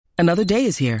Another day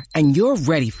is here, and you're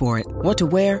ready for it. What to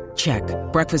wear? Check.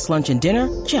 Breakfast, lunch, and dinner?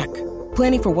 Check.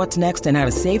 Planning for what's next and how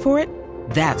to save for it?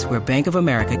 That's where Bank of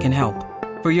America can help.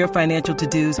 For your financial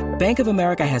to-dos, Bank of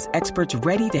America has experts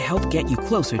ready to help get you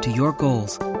closer to your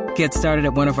goals. Get started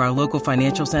at one of our local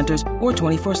financial centers or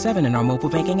 24/7 in our mobile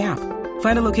banking app.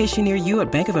 Find a location near you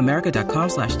at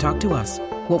bankofamerica.com/talktous.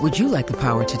 What would you like the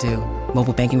power to do?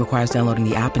 Mobile banking requires downloading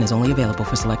the app and is only available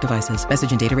for select devices.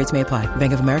 Message and data rates may apply.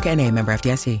 Bank of America N.A., member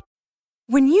FDIC.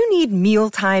 When you need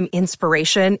mealtime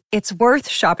inspiration, it's worth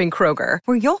shopping Kroger,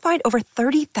 where you'll find over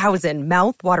 30,000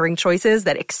 mouth-watering choices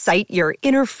that excite your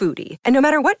inner foodie. And no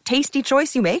matter what tasty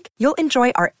choice you make, you'll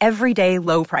enjoy our everyday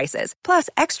low prices, plus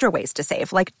extra ways to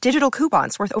save, like digital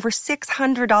coupons worth over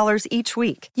 $600 each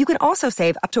week. You can also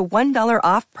save up to $1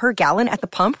 off per gallon at the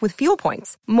pump with fuel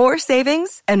points. More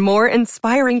savings and more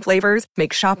inspiring flavors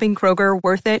make shopping Kroger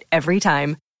worth it every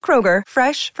time. Kroger,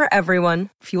 fresh for everyone.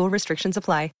 Fuel restrictions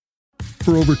apply.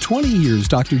 For over 20 years,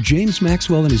 Dr. James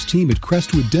Maxwell and his team at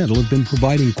Crestwood Dental have been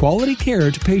providing quality care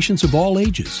to patients of all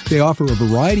ages. They offer a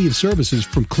variety of services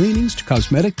from cleanings to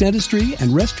cosmetic dentistry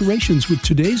and restorations with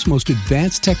today's most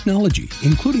advanced technology,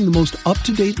 including the most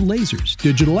up-to-date lasers,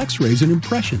 digital x-rays, and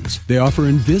impressions. They offer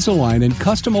Invisalign and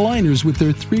custom aligners with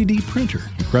their 3D printer.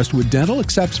 Crestwood Dental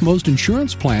accepts most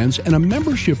insurance plans and a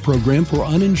membership program for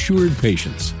uninsured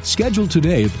patients. Schedule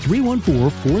today at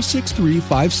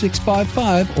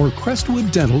 314-463-5655 or crestwooddental.com. He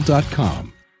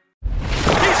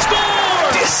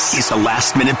scores! This is the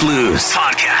Last Minute Blues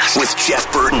podcast with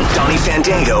Jeff Burton, Donnie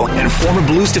Fandango, and former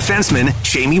Blues defenseman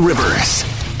Jamie Rivers.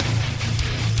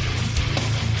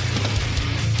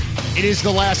 It is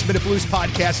the Last Minute Blues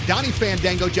podcast. Donnie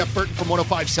Fandango, Jeff Burton from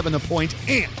 105.7 The Point,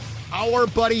 and our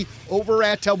buddy over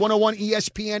at 101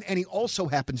 ESPN, and he also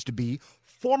happens to be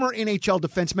former NHL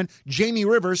defenseman Jamie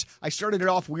Rivers. I started it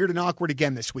off weird and awkward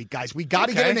again this week, guys. We got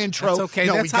to get an intro. That's okay.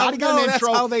 No, we got to get an intro.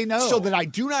 That's how they know. So that I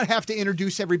do not have to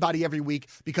introduce everybody every week,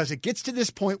 because it gets to this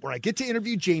point where I get to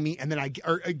interview Jamie, and then I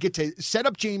get to set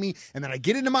up Jamie, and then I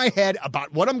get into my head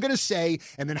about what I'm going to say,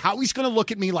 and then how he's going to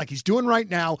look at me like he's doing right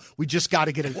now. We just got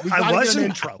to get an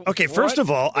intro. Okay, first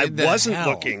of all, I wasn't hell?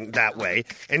 looking that way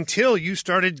until you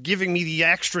started giving me the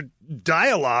extra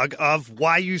dialogue of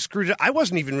why you screwed it. I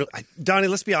wasn't even really, Donnie,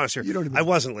 let's be honest here. I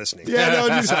wasn't listening. Yeah, no,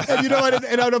 and you know what?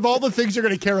 And out of all the things you're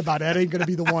going to care about, that ain't going to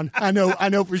be the one. I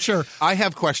know for sure. I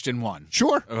have question one.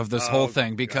 Sure. Of this whole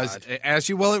thing, because it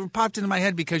popped into my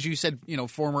head because you said,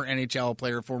 former NHL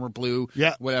player, former Blue,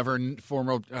 whatever, and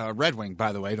former Red Wing,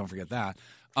 by the way, don't forget that.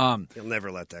 You'll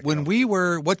never let that go. When we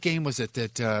were, what game was it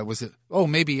that, was it,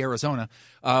 maybe Arizona.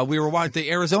 We were watching, the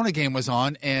Arizona game was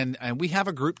on, and we have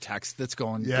a group text that's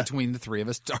going between the three of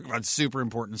us, talking about super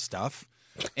important stuff.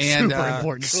 And,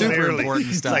 super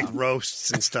important stuff. Like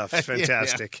roasts and stuff. It's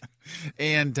fantastic. Yeah.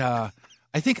 And I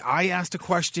think I asked a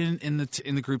question in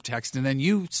the group text, and then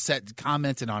you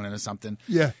commented on it or something.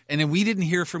 Yeah. And then we didn't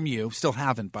hear from you. Still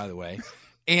haven't, by the way.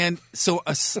 And so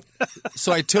I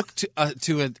took to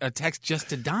a text just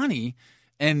to Donnie,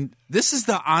 and this is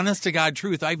the honest to God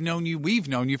truth. We've known you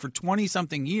for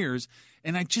 20-something years,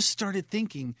 and I just started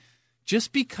thinking,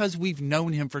 just because we've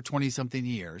known him for 20-something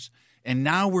years, and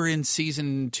now we're in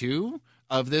season 2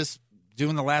 of this,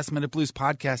 doing the Last Minute Blues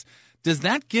podcast, does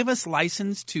that give us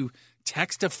license to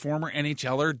text a former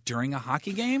NHLer during a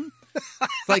hockey game?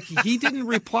 Like, he didn't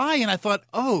reply, and I thought,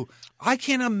 I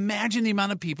can't imagine the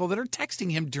amount of people that are texting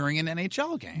him during an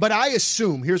NHL game. But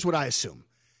here's what I assume.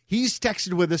 He's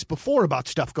texted with us before about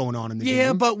stuff going on in the game.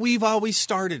 Yeah, but we've always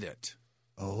started it.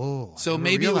 Oh. So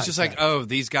maybe it was just like,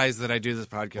 these guys that I do this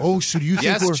podcast with. Oh, so do you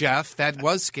think Yes, Jeff, that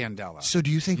was Scandella. So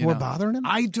do you think we're bothering him?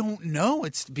 I don't know.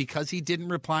 It's because he didn't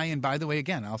reply, and by the way,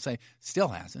 again, I'll say, still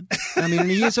hasn't. I mean,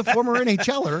 he is a former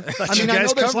NHLer. I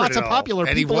know there's lots of popular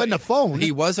people in the phone.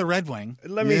 He was a Red Wing.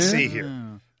 Let me see here.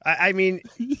 I mean,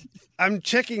 I'm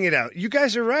checking it out. You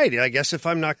guys are right. I guess if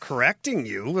I'm not correcting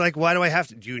you, like, why do I have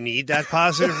to? Do you need that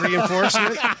positive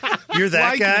reinforcement? You're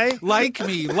that guy? Like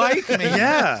me.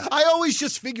 Yeah. I always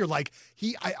just figure, like,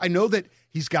 I know that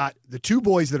he's got the 2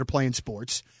 boys that are playing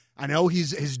sports. I know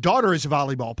his daughter is a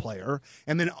volleyball player.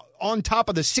 And then on top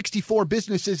of the 64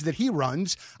 businesses that he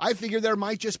runs, I figure there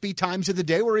might just be times of the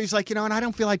day where he's like, and I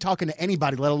don't feel like talking to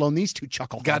anybody, let alone these 2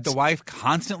 chuckleheads. Got the wife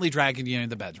constantly dragging you into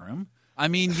the bedroom. I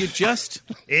mean, you just...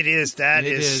 It is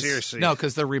seriously. No,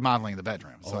 because they're remodeling the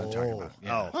bedroom. So I'm talking about.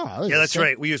 Yeah. Yeah, that's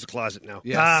right. We use the closet now.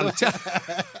 Yeah.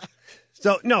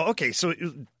 So,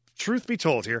 truth be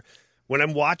told here, when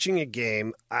I'm watching a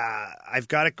game, I've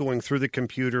got it going through the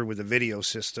computer with a video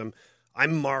system.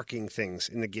 I'm marking things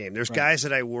in the game. There's guys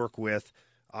that I work with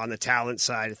on the talent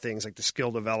side of things, like the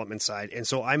skill development side, and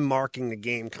so I'm marking the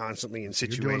game constantly in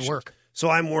situations. You're doing work. So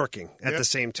I'm working at the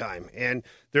same time. And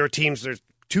there's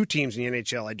 2 teams in the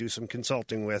NHL I do some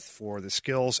consulting with for the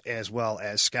skills as well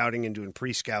as scouting and doing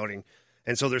pre-scouting.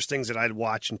 And so there's things that I'd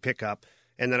watch and pick up,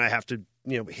 and then I have to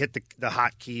hit the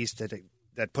hotkeys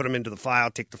that put them into the file,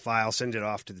 take the file, send it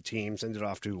off to the team, send it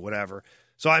off to whatever.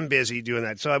 So I'm busy doing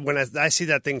that. So when I see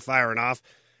that thing firing off,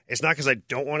 it's not because I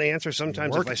don't want to answer.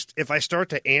 Sometimes if I start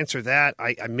to answer that,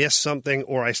 I miss something,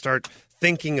 or I start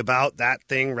thinking about that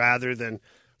thing rather than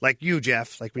like you,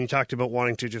 Jeff, like when you talked about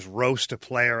wanting to just roast a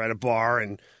player at a bar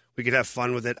and we could have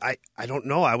fun with it. I don't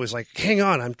know. I was like, hang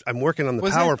on, I'm working on the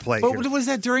power play here. Was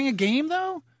that during a game,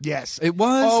 though? Yes. It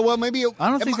was? Oh, well, maybe. I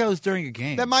don't think that was during a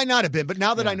game. That might not have been, but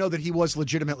now that I know that he was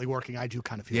legitimately working, I do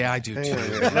kind of feel Yeah, that. I do, too.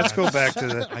 Anyway, let's go back to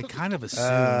the... I kind of assume.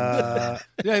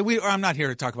 I'm not here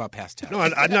to talk about past tests. No,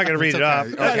 I'm not going to read it off.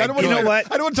 Okay, I don't want you know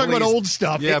what? I don't want to talk about old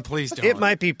stuff. Yeah, please don't. It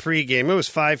might be pregame. It was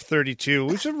 5:32.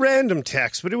 It was a random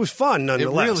text, but it was fun It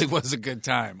nonetheless. really was a good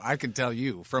time. I can tell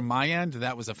you. From my end,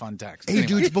 that was a fun text. Hey,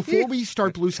 Anyway. dudes, before we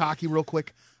start Blues hockey real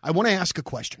quick, I want to ask a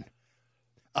question.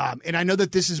 And I know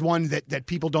that this is one that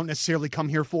people don't necessarily come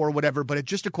here for or whatever, but it's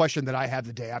just a question that I have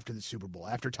the day after the Super Bowl,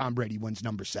 after Tom Brady wins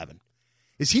number 7.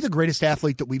 Is he the greatest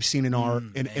athlete that we've seen in our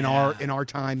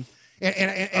time?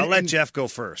 And I'll let Jeff go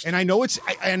first. And I know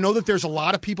I know that there's a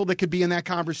lot of people that could be in that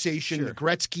conversation, the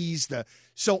Gretzky's,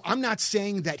 so I'm not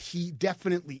saying that he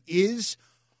definitely is,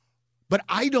 but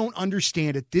I don't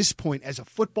understand at this point as a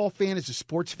football fan, as a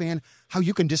sports fan, how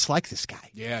you can dislike this guy.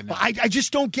 Yeah, no. I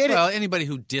just don't get it. Well, anybody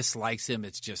who dislikes him,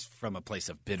 it's just from a place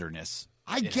of bitterness.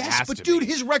 I It guess, has but to dude, be.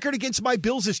 his record against my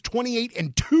Bills is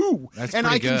 28-2, That's and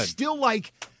I pretty can good. still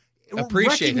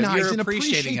Appreciate him. recognize You're and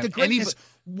appreciating appreciate the him. greatness.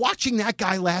 Watching that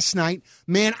guy last night,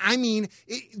 man, I mean,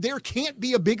 there can't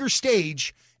be a bigger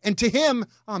stage. And to him,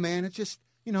 oh man, it's just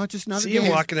it's just another See game.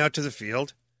 him walking out to the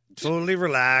field, totally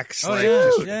relaxed, Oh,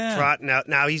 just trotting out.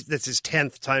 Now that's his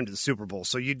 10th time to the Super Bowl,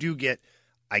 so you do get.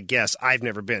 I guess I've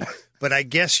never been, but I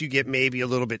guess you get maybe a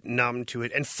little bit numb to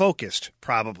it and focused,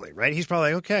 probably, right? He's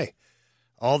probably like, okay,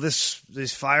 all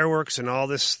these fireworks and all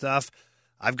this stuff.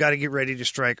 I've got to get ready to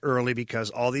strike early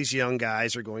because all these young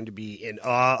guys are going to be in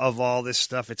awe of all this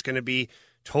stuff. It's going to be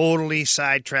totally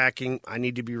sidetracking. I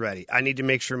need to be ready. I need to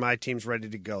make sure my team's ready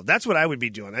to go. That's what I would be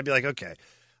doing. I'd be like, okay,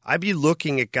 I'd be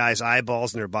looking at guys'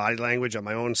 eyeballs and their body language on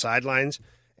my own sidelines,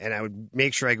 and I would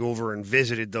make sure I go over and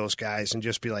visited those guys and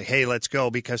just be like, hey, let's go,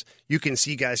 because you can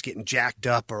see guys getting jacked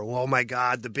up or, oh, my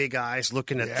God, the big eyes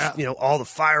looking at all the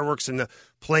fireworks and the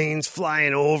planes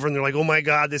flying over, and they're like, oh, my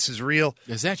God, this is real.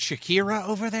 Is that Shakira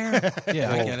over there?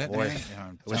 Yeah, I get it. Boy. Yeah,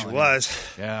 I'm I wish it telling was.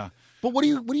 you. Yeah. But what do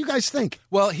you guys think?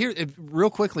 Well, here, real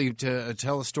quickly, to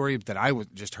tell a story that I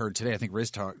just heard today. I think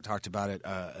Riz talked about it.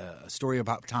 A story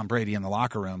about Tom Brady in the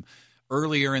locker room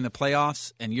earlier in the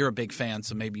playoffs, and you're a big fan,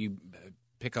 so maybe you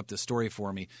pick up the story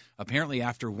for me. Apparently,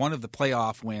 after one of the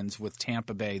playoff wins with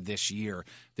Tampa Bay this year,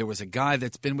 there was a guy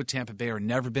that's been with Tampa Bay or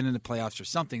never been in the playoffs or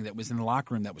something that was in the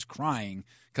locker room that was crying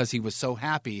because he was so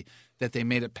happy that they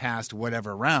made it past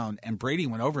whatever round. And Brady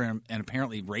went over him and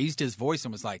apparently raised his voice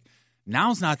and was like,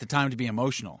 now's not the time to be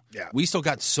emotional. Yeah. We still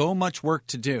got so much work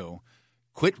to do.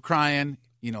 Quit crying.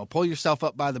 Pull yourself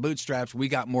up by the bootstraps. We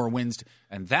got more wins.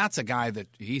 And that's a guy that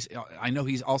I know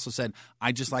he's also said,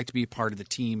 I just like to be part of the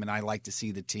team and I like to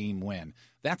see the team win.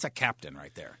 That's a captain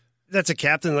right there. That's a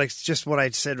captain, like just what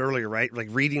I said earlier, right? Like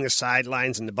reading the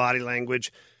sidelines and the body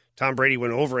language. Tom Brady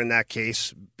went over in that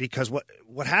case because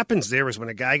what happens there is when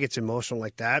a guy gets emotional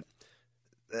like that,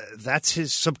 that's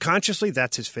his subconsciously,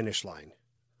 that's his finish line,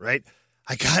 right?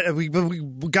 We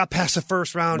got past the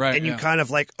first round, right, and you kind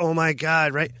of like, oh my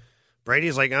God, right?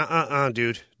 Brady's like,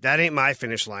 dude, that ain't my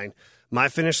finish line. My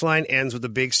finish line ends with a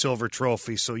big silver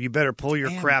trophy, so you better pull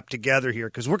your crap together here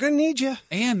because we're going to need you.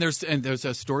 And there's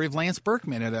a story of Lance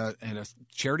Berkman at a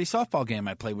charity softball game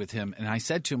I played with him, and I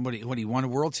said to him, what he won a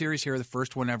World Series here, the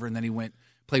first one ever, and then he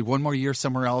played one more year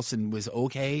somewhere else and was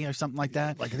okay or something like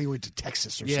that. Like I think he went to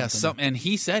Texas or something. something. And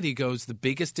he said, the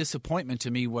biggest disappointment to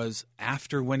me was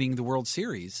after winning the World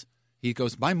Series, he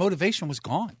goes, my motivation was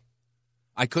gone.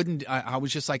 I couldn't. I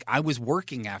was just like, I was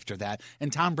working after that.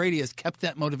 And Tom Brady has kept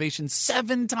that motivation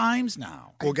 7 times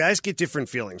now. Well, guys get different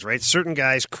feelings, right? Certain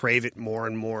guys crave it more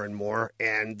and more and more.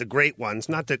 And the great ones,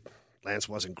 not that Lance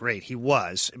wasn't great, he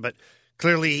was, but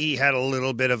clearly he had a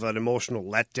little bit of an emotional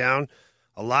letdown.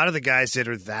 A lot of the guys that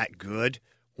are that good,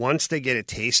 once they get a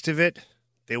taste of it,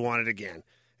 they want it again.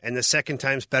 And the second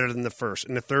time's better than the first.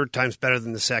 And the third time's better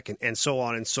than the second. And so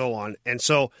on and so on. And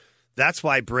so that's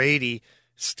why Brady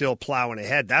still plowing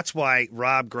ahead. That's why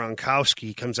Rob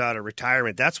Gronkowski comes out of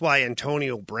retirement. That's why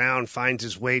Antonio Brown finds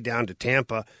his way down to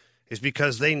Tampa, is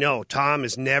because they know Tom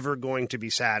is never going to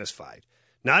be satisfied.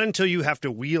 Not until you have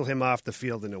to wheel him off the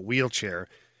field in a wheelchair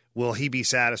will he be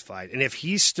satisfied. And if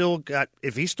he's still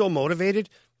motivated,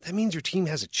 that means your team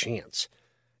has a chance.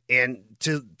 And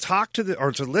to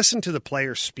listen to the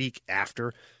players speak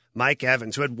after Mike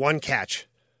Evans, who had one catch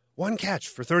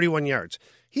for 31 yards.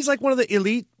 He's like one of the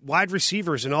elite wide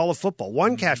receivers in all of football.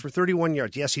 One catch for 31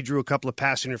 yards. Yes, he drew a couple of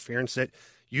pass interference that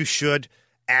you should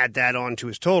add that on to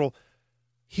his total.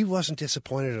 He wasn't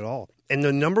disappointed at all. And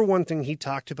the number one thing he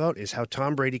talked about is how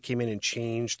Tom Brady came in and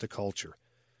changed the culture.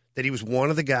 That he was one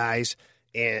of the guys,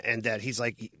 and that he's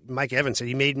like, Mike Evans said,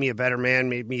 he made me a better man,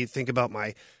 made me think about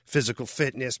my physical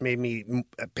fitness, made me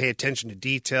pay attention to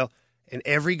detail. And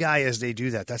every guy, as they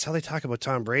do that, that's how they talk about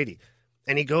Tom Brady.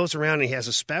 And he goes around and he has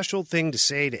a special thing to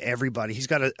say to everybody. He's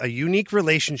got a unique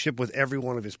relationship with every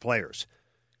one of his players.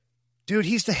 Dude,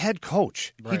 he's the head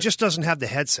coach. Right. He just doesn't have the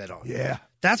headset on. Yeah.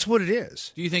 That's what it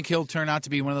is. Do you think he'll turn out to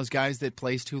be one of those guys that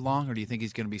plays too long, or do you think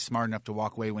he's going to be smart enough to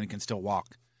walk away when he can still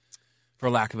walk, for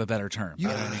lack of a better term? Yeah.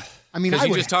 You know what I mean, because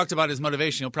you just talked about his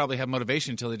motivation. He'll probably have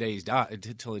motivation until the day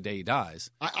he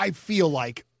dies. I feel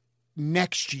like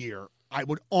next year, I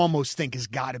would almost think has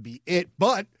got to be it.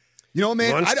 But, you know, man.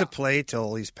 He wants to play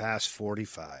till he's past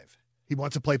 45. He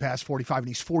wants to play past 45, and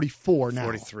he's 44 now.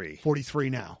 43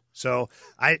 now. So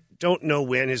I don't know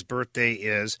when his birthday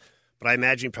is, but I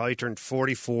imagine he probably turned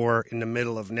 44 in the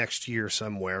middle of next year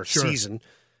somewhere, season.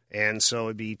 And so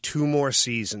it'd be 2 more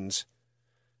seasons.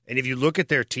 And if you look at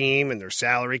their team and their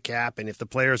salary cap, and if the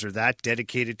players are that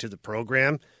dedicated to the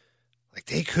program, like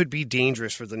they could be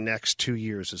dangerous for the next 2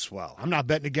 years as well. I'm not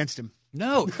betting against him.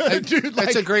 No, dude,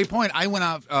 that's a great point. I went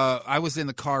out. I was in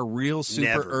the car real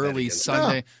super early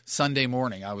Sunday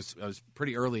morning. I was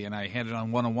pretty early, and I had it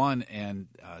on 101, and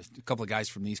a couple of guys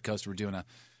from the East Coast were doing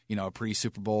a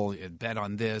pre-Super Bowl bet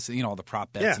on this, all the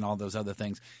prop bets and all those other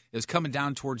things. It was coming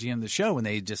down towards the end of the show, and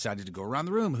they decided to go around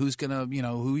the room. Who's gonna,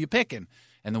 who you picking?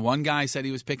 And the one guy said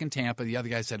he was picking Tampa. The other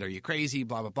guy said, "Are you crazy?"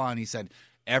 Blah blah blah. And he said,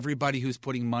 "Everybody who's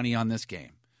putting money on this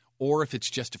game, or if it's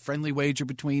just a friendly wager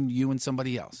between you and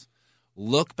somebody else."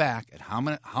 Look back at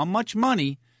how much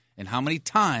money and how many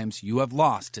times you have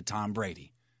lost to Tom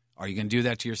Brady. Are you going to do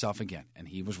that to yourself again? And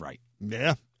he was right.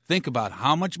 Yeah. Think about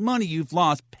how much money you've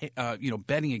lost,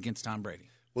 betting against Tom Brady.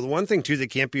 Well, the one thing, too, that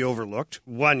can't be overlooked,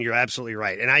 one, you're absolutely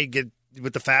right. And I get,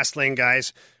 with the Fast Lane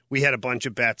guys, we had a bunch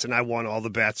of bets, and I won all the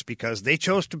bets because they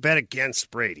chose to bet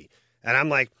against Brady. And I'm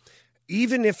like,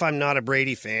 even if I'm not a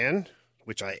Brady fan,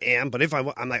 which I am, but if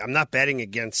I'm not betting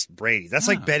against Brady. That's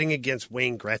like betting against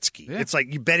Wayne Gretzky. Yeah. It's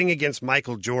like you betting against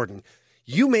Michael Jordan.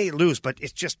 You may lose, but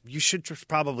it's just you should just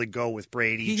probably go with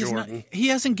Brady, Jordan. He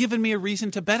hasn't given me a reason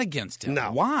to bet against him.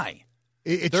 No. Why?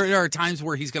 There are times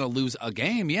where he's going to lose a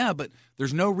game, but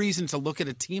there's no reason to look at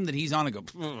a team that he's on and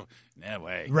go, no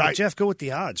way. Right. But Jeff, go with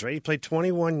the odds, right? He played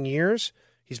 21 years.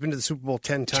 He's been to the Super Bowl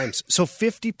 10 times. So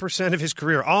 50% of his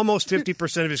career, almost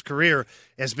 50% of his career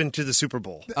has been to the Super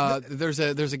Bowl. There's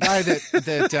a guy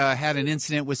that had an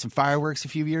incident with some fireworks a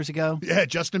few years ago. Yeah,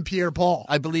 Justin Pierre-Paul.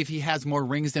 I believe he has more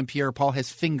rings than Pierre-Paul has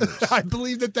fingers. I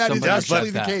believe that is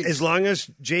actually the case. As long as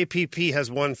JPP has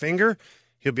one finger,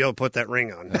 he'll be able to put that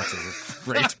ring on. That's a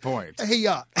great point. Hey,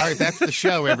 all right, that's the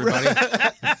show, everybody.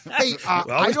 Hey,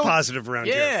 always positive around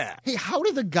here. Hey, how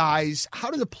do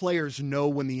the players know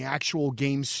when the actual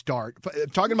games start? I'm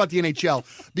talking about the NHL,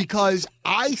 because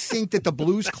I think that the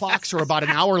Blues clocks are about an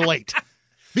hour late.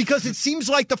 Because it seems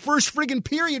like the first friggin'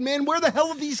 period, man. Where the hell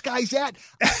are these guys at?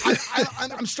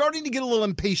 I'm starting to get a little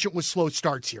impatient with slow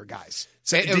starts here, guys.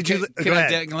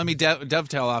 Let me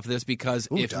dovetail off this because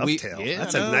that's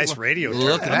a nice radio term.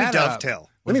 Look at that dovetail.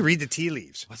 Let me read the tea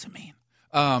leaves. What's it mean?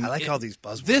 I like all these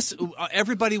buzzwords.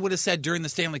 Everybody would have said during the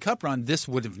Stanley Cup run, this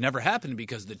would have never happened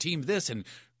because the team and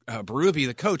Berube,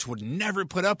 the coach, would never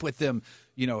put up with them,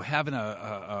 having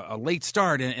a late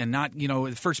start and not,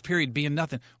 the first period being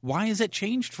nothing. Why has it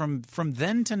changed from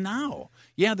then to now?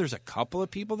 Yeah, there's a couple of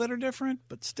people that are different,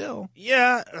 but still.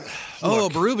 Yeah.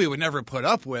 Berube would never put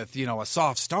up with, a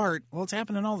soft start. Well, it's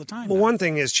happening all the time. Well, now. One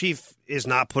thing is Chief is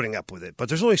not putting up with it, but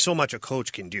there's only so much a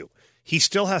coach can do. He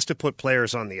still has to put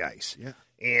players on the ice. Yeah.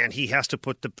 And he has to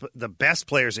put the best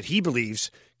players that he believes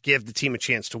give the team a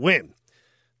chance to win.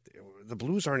 The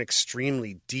Blues aren't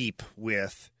extremely deep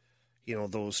with,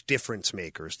 those difference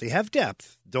makers. They have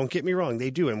depth. Don't get me wrong.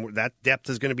 They do. And that depth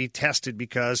is going to be tested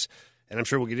because, and I'm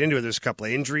sure we'll get into it, there's a couple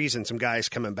of injuries and some guys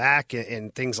coming back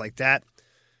and things like that.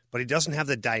 But he doesn't have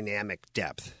the dynamic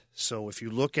depth. So if you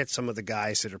look at some of the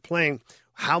guys that are playing,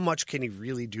 how much can he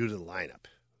really do to the lineup?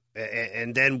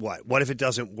 And then what? What if it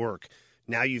doesn't work?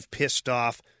 Now you've pissed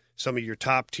off some of your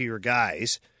top-tier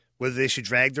guys, whether they should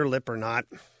drag their lip or not.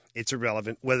 It's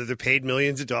irrelevant whether they're paid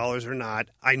millions of dollars or not.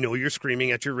 I know you're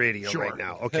screaming at your radio right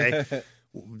now, okay?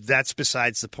 That's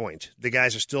besides the point. The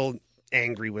guys are still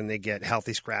angry when they get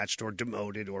healthy scratched or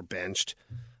demoted or benched.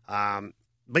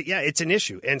 But, yeah, it's an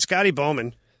issue. And Scotty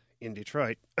Bowman in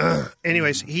Detroit,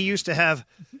 anyways, he used to have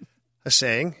a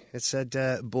saying. It said,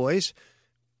 boys,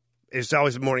 it's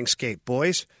always a morning skate.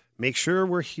 Boys, make sure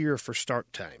we're here for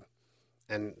start time.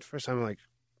 And first time I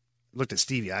looked at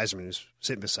Stevie Eiserman, who's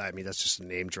sitting beside me. That's just a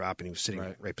name drop, and he was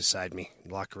sitting right beside me in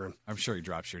the locker room. I'm sure he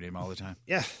drops your name all the time.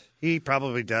 Yeah, he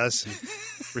probably does.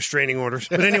 Restraining orders.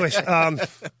 But anyways, I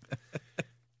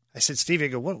said, Stevie, I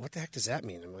go, what the heck does that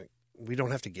mean? I'm like, we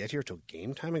don't have to get here till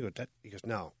game time? I go, he goes,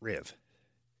 no, Riv.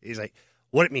 He's like,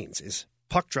 what it means is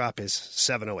puck drop is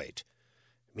 7:08. It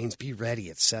means be ready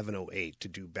at 7:08 to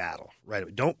do battle.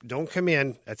 Right? Don't come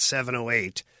in at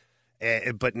 7:08.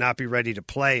 But not be ready to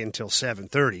play until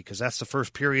 7:30 because that's the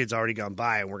first period's already gone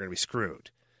by and we're going to be screwed.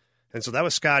 And so that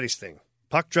was Scotty's thing.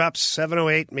 Puck drops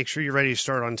 7:08. Make sure you're ready to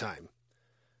start on time.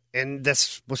 And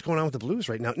that's what's going on with the Blues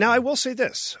right now. Now, I will say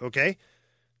this, okay?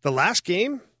 The last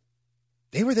game,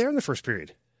 they were there in the first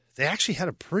period. They actually had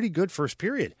a pretty good first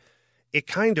period. It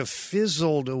kind of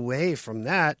fizzled away from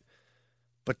that.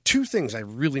 But two things I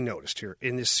really noticed here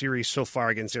in this series so far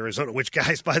against Arizona, which,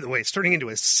 guys, by the way, it's turning into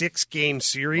a 6-game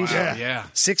series. Wow, yeah.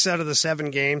 6 out of the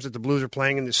 7 games that the Blues are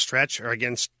playing in this stretch are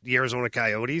against the Arizona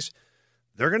Coyotes.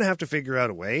 They're going to have to figure out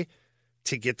a way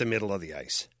to get the middle of the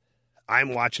ice.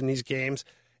 I'm watching these games,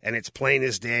 and it's plain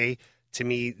as day to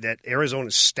me that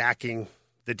Arizona's stacking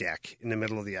the deck in the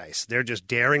middle of the ice. They're just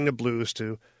daring the Blues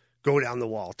to go down the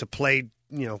wall, to play,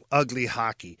 ugly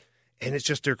hockey. And it's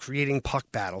just they're creating puck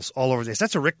battles all over this.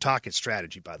 That's a Rick Tocchet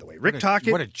strategy, by the way. What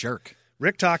a jerk.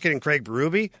 Rick Tocchet and Craig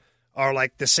Berube are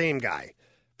like the same guy,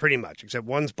 pretty much, except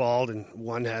one's bald and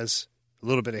one has a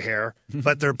little bit of hair.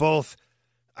 But they're both,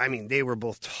 they were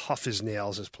both tough as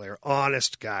nails as players,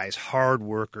 honest guys, hard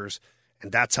workers,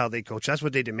 and that's how they coach. That's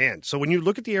what they demand. So when you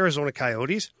look at the Arizona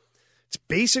Coyotes, it's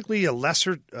basically a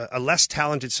less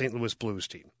talented St. Louis Blues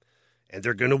team, and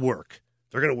they're going to work.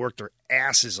 They're going to work their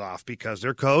asses off because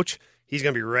their coach, he's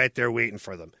going to be right there waiting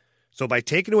for them. So by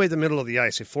taking away the middle of the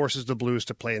ice, it forces the Blues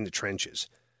to play in the trenches.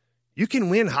 You can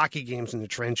win hockey games in the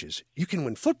trenches. You can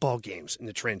win football games in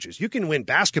the trenches. You can win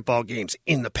basketball games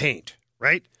in the paint,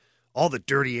 right? All the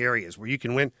dirty areas where you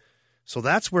can win. So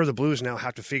that's where the Blues now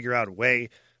have to figure out a way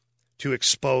to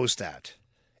expose that.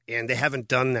 And they haven't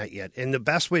done that yet. And the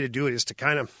best way to do it is to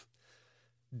kind of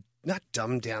not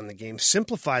dumb down the game,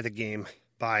 simplify the game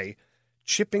by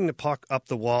chipping the puck up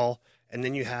the wall, and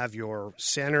then you have your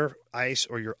center ice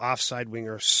or your offside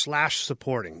winger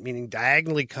 /supporting, meaning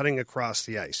diagonally cutting across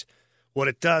the ice. What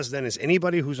it does then is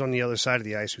anybody who's on the other side of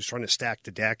the ice who's trying to stack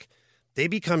the deck, they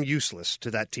become useless to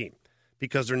that team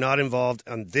because they're not involved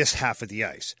on this half of the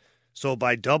ice. So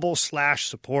by double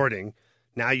 /supporting,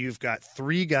 now you've got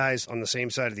 3 guys on the same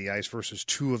side of the ice versus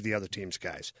 2 of the other team's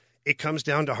guys. It comes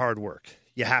down to hard work.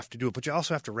 You have to do it, but you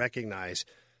also have to recognize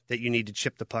that you need to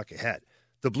chip the puck ahead.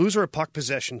 The Blues are a puck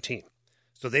possession team,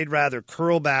 so they'd rather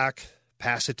curl back,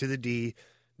 pass it to the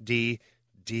D,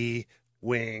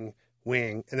 wing,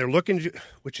 and they're looking to,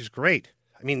 which is great.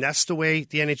 That's the way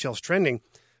the NHL's trending.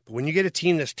 But when you get a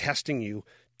team that's testing you,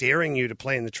 daring you to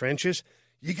play in the trenches,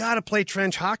 you got to play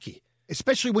trench hockey.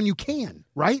 Especially when you can,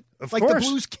 right? Of course. The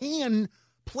Blues can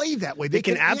play that way. They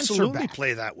can absolutely back.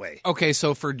 play that way. Okay,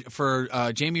 so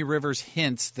for Jamie Rivers'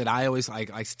 hints that I always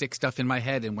I stick stuff in my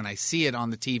head, and when I see it on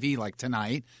the TV like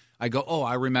tonight, I go, oh,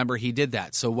 I remember he did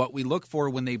that. So what we look for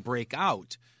when they break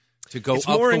out to go it's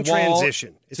up more the in wall.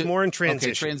 Transition. It's more in transition.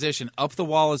 Okay, transition. Up the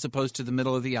wall as opposed to the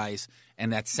middle of the ice.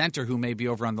 And that center who may be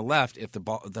over on the left, if the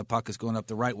puck is going up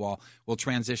the right wall, will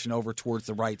transition over towards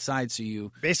the right side. So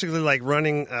you basically like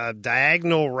running a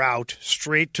diagonal route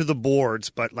straight to the boards,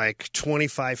 but like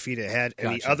 25 feet ahead. And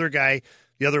Gotcha. The other guy,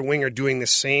 the other winger doing the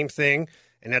same thing.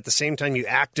 And at the same time, you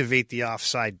activate the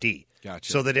offside D.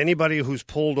 Gotcha. So that anybody who's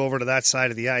pulled over to that side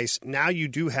of the ice, now you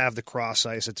do have the cross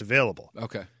ice that's available.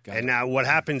 Okay. Got And it. now what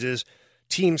happens is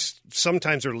teams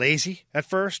sometimes are lazy at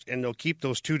first, and they'll keep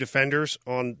those 2 defenders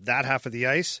on that half of the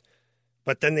ice,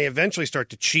 but then they eventually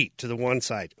start to cheat to the one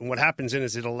side. And what happens then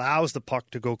is it allows the puck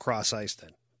to go cross ice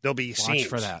then. There'll be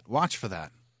seams. Watch for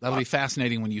that. That'll be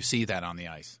fascinating when you see that on the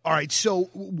ice. All right, so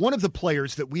one of the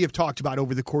players that we have talked about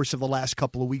over the course of the last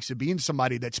couple of weeks of being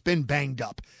somebody that's been banged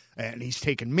up, and he's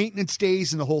taken maintenance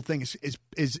days, and the whole thing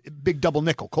is big double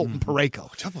nickel, Colton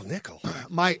Parayko. Double nickel.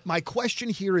 My question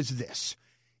here is this.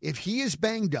 If he is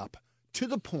banged up to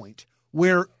the point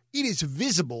where it is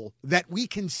visible that we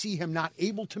can see him not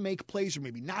able to make plays or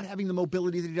maybe not having the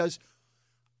mobility that he does,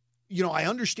 I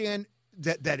understand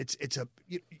that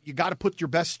you got to put your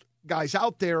best guys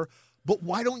out there. But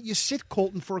why don't you sit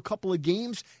Colton for a couple of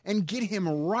games and get him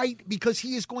right? Because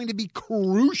he is going to be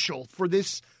crucial for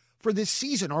this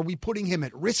season. Are we putting him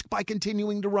at risk by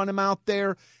continuing to run him out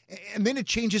there? And then it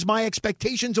changes my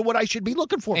expectations of what I should be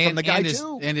looking for from the guy,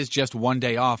 too. And is just one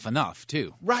day off enough,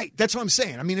 too? Right. That's what I'm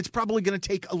saying. I mean, it's probably going to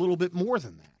take a little bit more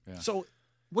than that. Yeah. So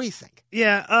what do you think?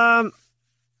 Yeah.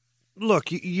 Look,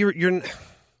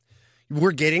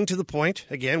 we're getting to the point,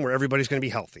 again, where everybody's going to be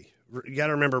healthy. You got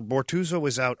to remember, Bortuzzo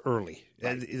was out early.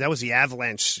 Right. That was the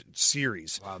Avalanche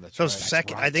series. Wow, that's so right.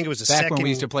 Second, right. I think it was the Back second. when we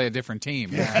used to play a different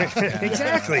team. Yeah.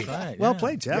 Exactly. Right, well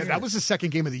played, Jeff. Yeah, that was the second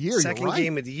game of the year. Second right.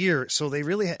 game of the year. So they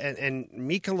really and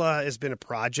Mikkola has been a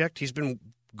project. He's been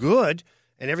good,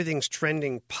 and everything's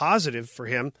trending positive for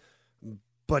him.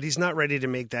 But he's not ready to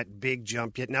make that big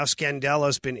jump yet. Now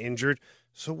Scandella's been injured.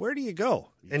 So where do you go?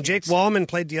 And Jake Wallman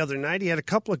played the other night. He had a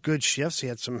couple of good shifts. He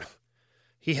had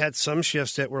some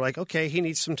shifts that were like, okay, he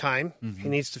needs some time. Mm-hmm. He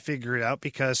needs to figure it out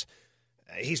because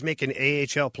he's making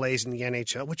AHL plays in the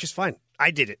NHL, which is fine.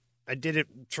 I did it.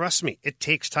 Trust me. It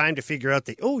takes time to figure out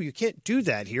you can't do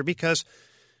that here because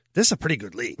this is a pretty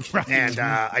good league. Right. And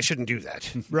I shouldn't do that.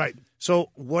 Right. So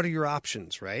what are your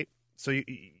options, right? So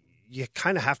you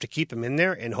kind of have to keep them in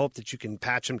there and hope that you can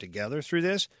patch them together through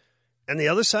this. And the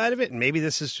other side of it, and maybe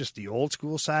this is just the old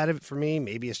school side of it for me,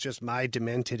 maybe it's just my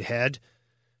demented head,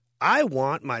 I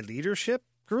want my leadership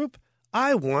group,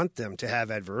 I want them to have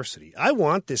adversity. I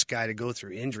want this guy to go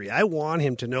through injury. I want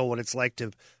him to know what it's like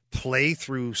to play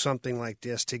through something like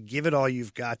this, to give it all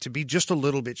you've got, to be just a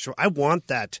little bit short. I want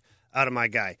that out of my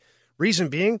guy. Reason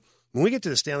being, when we get to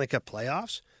the Stanley Cup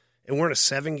playoffs, and we're in a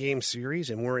 7-game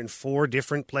series, and we're in 4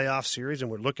 different playoff series,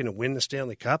 and we're looking to win the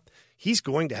Stanley Cup, he's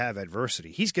going to have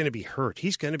adversity. He's going to be hurt.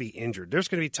 He's going to be injured. There's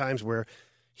going to be times where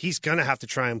he's going to have to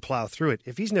try and plow through it.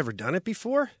 If he's never done it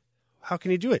before, how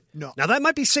can he do it? No. Now, that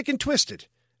might be sick and twisted.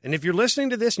 And if you're listening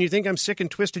to this and you think I'm sick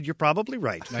and twisted, you're probably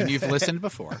right. And you've listened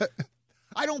before.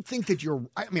 I don't think that you're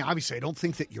 – I mean, obviously, I don't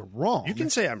think that you're wrong. You can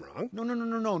say I'm wrong.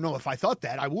 No. If I thought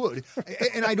that, I would.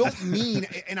 And I don't mean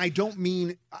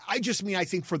 – I just mean I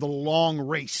think for the long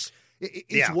race –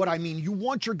 It's what I mean. You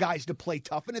want your guys to play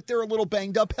tough, and if they're a little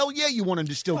banged up, hell yeah, you want them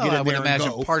to still get in there and go. I would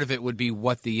imagine part of it would be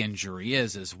what the injury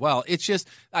is as well. It's just,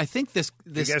 I think this.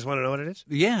 You guys want to know what it is?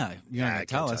 Yeah, you're not going to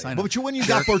tell us. I know. But when you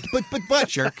got but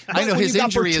jerk. I know his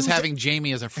injury is having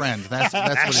Jamie as a friend. That's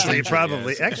actually what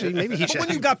probably. Is. Actually, maybe he should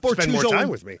when you got spend more time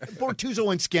with me.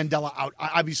 Bortuzzo and Scandella out.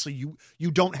 Obviously,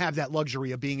 you don't have that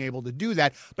luxury of being able to do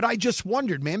that. But I just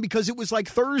wondered, man, because it was like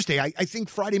Thursday. I think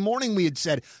Friday morning we had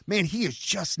said, man, he is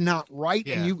just not right,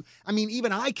 and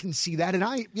even I can see that, and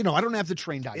I don't have the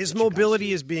trained eye. His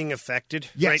mobility is being affected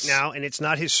right now, and it's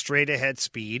not his straight ahead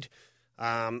speed,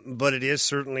 but it is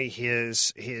certainly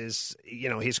his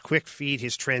quick feet,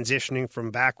 his transitioning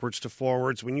from backwards to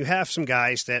forwards. When you have some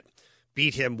guys that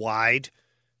beat him wide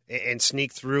and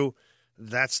sneak through,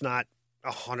 that's not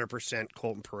 100%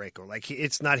 Colton Parayko. Like,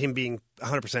 it's not him being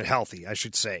 100% healthy, I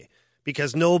should say,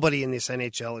 because nobody in this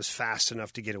NHL is fast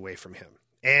enough to get away from him,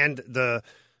 and the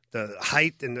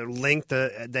height and the length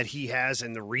that he has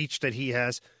and the reach that he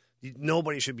has,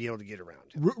 nobody should be able to get around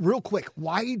him. Real quick,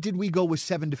 why did we go with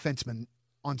 7 defensemen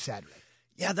on Saturday?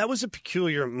 Yeah, that was a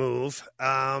peculiar move.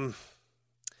 My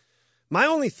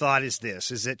only thought is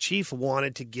that Chief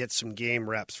wanted to get some game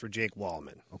reps for Jake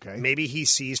Wallman. Okay. Maybe he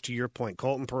sees, to your point,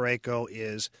 Colton Parayko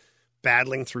is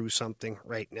battling through something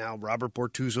right now. Robert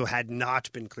Bortuzzo had not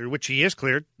been cleared, which he is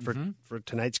cleared for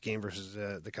tonight's game versus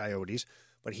the Coyotes.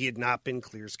 But he had not been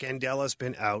clear. Scandella's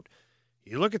been out.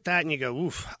 You look at that and you go,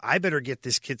 oof, I better get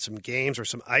this kid some games or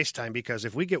some ice time, because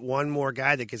if we get one more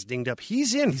guy that gets dinged up,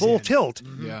 he's in full tilt,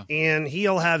 and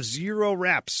he'll have 0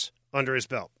 reps under his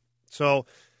belt. So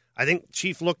I think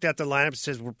Chief looked at the lineup and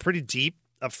says, we're pretty deep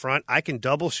up front. I can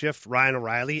double shift Ryan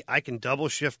O'Reilly. I can double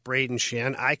shift Braden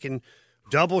Shen. I can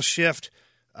double shift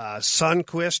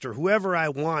Sundqvist or whoever I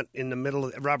want in the middle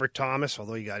of Robert Thomas,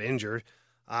 although he got injured.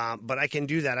 But I can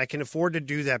do that. I can afford to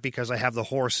do that because I have the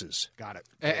horses. Got it.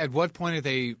 At what point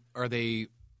are they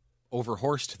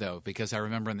overhorsed, though? Because I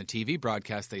remember in the TV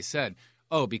broadcast they said,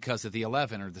 because of the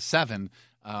 11 or the 7,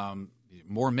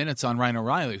 more minutes on Ryan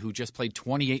O'Reilly, who just played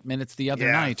 28 minutes the other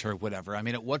night or whatever. I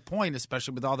mean, at what point,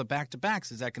 especially with all the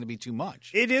back-to-backs, is that going to be too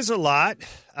much? It is a lot.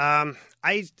 I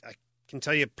can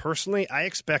tell you personally, I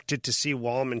expected to see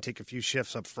Wallman take a few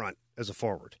shifts up front as a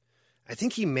forward. I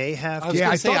think he may have.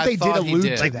 I thought they did allude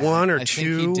to like that. 1 or 2. I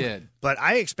think he did. But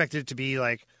I expected it to be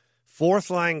like 4th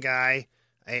line guy,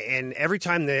 and every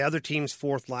time the other team's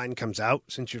 4th line comes out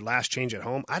since your last change at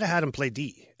home, I'd have had him play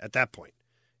D at that point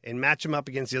and match him up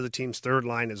against the other team's 3rd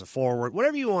line as a forward.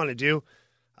 Whatever you want to do.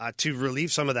 to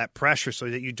relieve some of that pressure so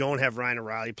that you don't have Ryan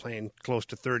O'Reilly playing close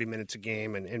to 30 minutes a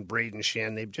game and Braden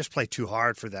Shen. They just play too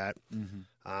hard for that.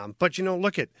 But,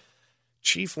 look at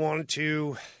Chief wanted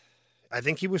to – I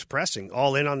think he was pressing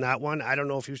all in on that one. I don't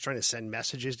know if he was trying to send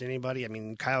messages to anybody. I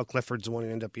mean, Kyle Clifford's the one who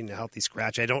ended up being a healthy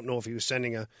scratch. I don't know if he was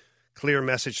sending a clear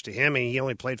message to him. I mean, he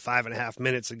only played 5.5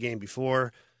 minutes the game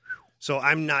before. So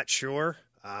I'm not sure.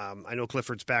 I know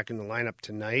Clifford's back in the lineup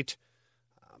tonight.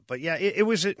 But, yeah, it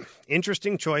was an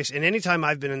interesting choice. And anytime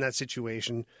I've been in that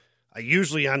situation,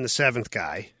 usually I'm the seventh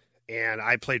guy, and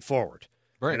I played forward.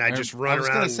 Right. And I just run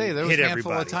around and hit everybody. I was going to say, there was a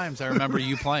handful of times I remember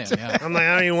you playing. Yeah. I'm like,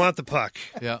 I don't even want the puck.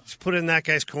 Yeah. Just put it in that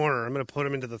guy's corner. I'm going to put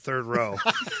him into the third row.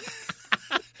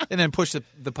 And then push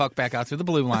the puck back out through the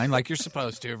blue line like you're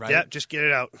supposed to, right? Yeah, just get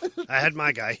it out. I had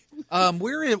my guy.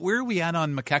 Where are we at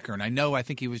on McEachern? I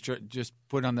think he was just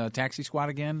put on the taxi squad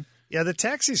again. Yeah, the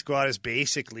taxi squad is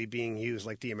basically being used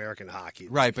like the American hockey.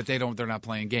 Right, but they're not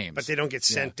playing games. But they don't get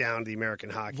sent down to the American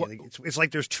hockey. It's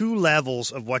like there's two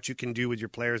levels of what you can do with your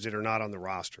players that are not on the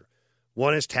roster.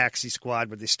 One is taxi squad,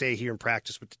 where they stay here and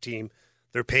practice with the team.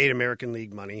 They're paid American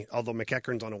League money, although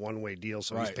McEachern's on a one-way deal,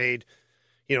 so he's paid,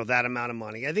 that amount of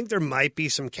money. I think there might be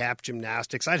some cap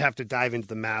gymnastics. I'd have to dive into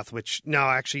the math, which, no,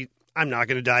 actually, I'm not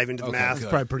going to dive into the math. That's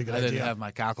probably a pretty good idea. I didn't have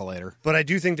my calculator. But I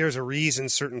do think there's a reason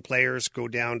certain players go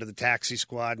down to the taxi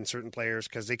squad and certain players,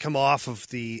 because they come off of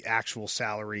the actual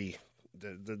salary,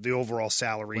 the overall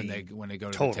salary. When they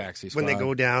go to total. The taxi squad. When they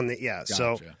go down, Gotcha.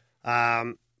 So,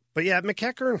 but yeah,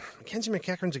 Mackenzie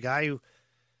McEachern's a guy who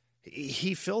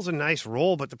he fills a nice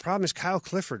role, but the problem is Kyle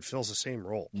Clifford fills the same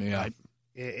role. Yeah. Right?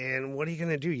 And what are you going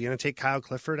to do? You're going to take Kyle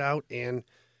Clifford out and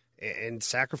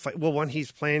sacrifice. Well, he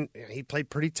played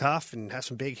pretty tough and has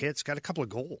some big hits. Got a couple of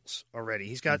goals already.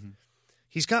 He's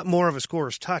got more of a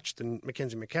scorer's touch than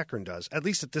Mackenzie McEachern does, at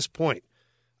least at this point.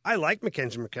 I like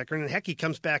Mackenzie McEachern, and heck, he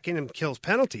comes back in and kills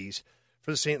penalties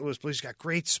for the St. Louis Blues. He's got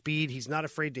great speed. He's not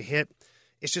afraid to hit.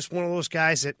 It's just one of those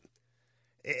guys that,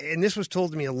 and this was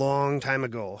told to me a long time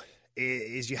ago,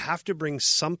 is you have to bring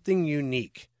something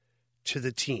unique to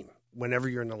the team whenever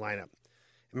you're in the lineup.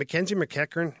 And Mackenzie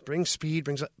McEachern brings speed,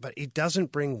 but he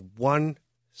doesn't bring one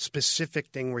specific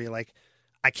thing where you're like,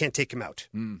 I can't take him out.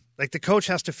 Like the coach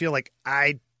has to feel like,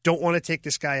 I don't want to take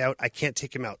this guy out. I can't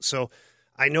take him out. So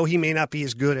I know he may not be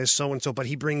as good as so-and-so, but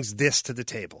he brings this to the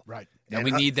table. Right. And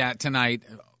we need that tonight.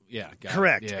 Yeah,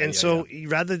 correct.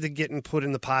 Rather than getting put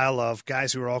in the pile of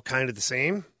guys who are all kind of the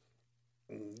same,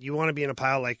 you want to be in a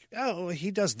pile like, oh,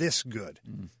 he does this good,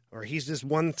 or he's this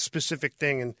one specific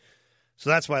thing. And so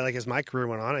that's why, like, as my career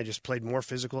went on, I just played more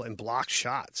physical and blocked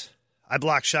shots. I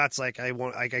blocked shots like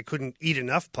I couldn't eat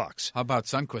enough pucks. How about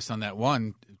Sundqvist on that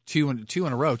one? Two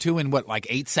in a row. Two in what, like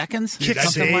 8 seconds?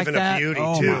 Something like that. A beauty,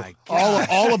 too. My God.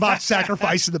 All about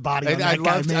sacrificing the body. I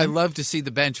loved to see the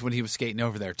bench when he was skating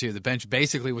over there too. The bench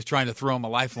basically was trying to throw him a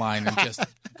lifeline and just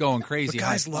going crazy. But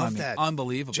guys love that.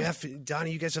 Unbelievable. Jeff,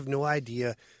 Donnie, you guys have no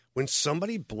idea when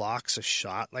somebody blocks a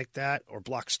shot like that, or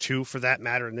blocks two for that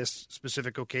matter in this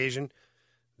specific occasion.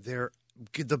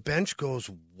 The bench goes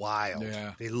wild.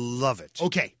 Yeah. They love it.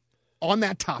 Okay, on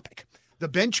that topic, the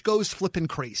bench goes flipping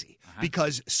crazy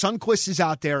because Sundqvist is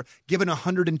out there giving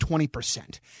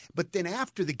 120%. But then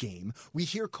after the game, we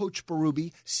hear Coach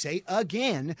Berube say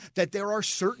again that there are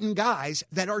certain guys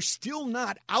that are still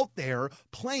not out there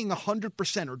playing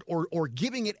 100% or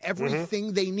giving it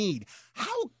everything they need.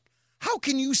 How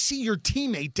can you see your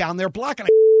teammate down there blocking a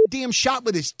damn shot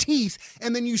with his teeth,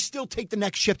 and then you still take the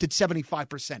next shift at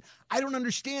 75%. I don't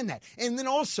understand that. And then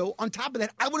also, on top of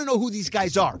that, I want to know who these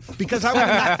guys are because I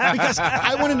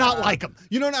want to not like them.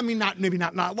 You know what I mean? Maybe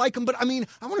not like them, but I mean,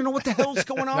 I want to know what the hell's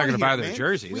going on. Not going to buy their man.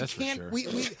 jersey. We that's can't, for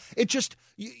sure. It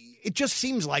just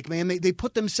seems like, man, they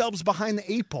put themselves behind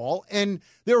the 8 ball, and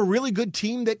they're a really good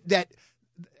team that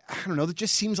I don't know, that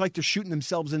just seems like they're shooting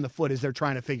themselves in the foot as they're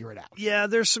trying to figure it out. Yeah,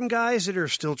 there's some guys that are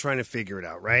still trying to figure it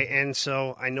out, right? And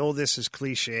so I know this is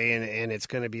cliche and it's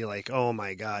going to be like, oh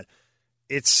my God,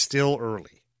 it's still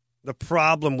early. The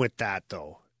problem with that,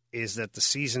 though, is that the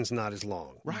season's not as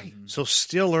long. Right. So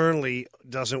still early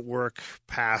doesn't work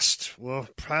past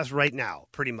right now,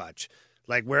 pretty much.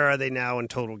 Like, where are they now in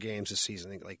total games this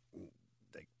season? Like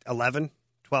 11?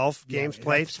 12 games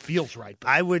played? Feels right. But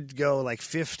I would go like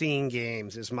 15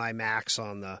 games is my max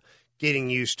on the getting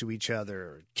used to each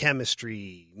other,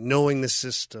 chemistry, knowing the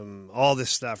system, all this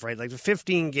stuff, right? Like the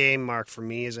 15-game mark for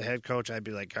me as a head coach, I'd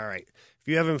be like, all right, if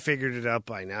you haven't figured it out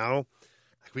by now,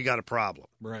 like, we got a problem.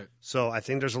 Right. So I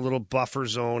think there's a little buffer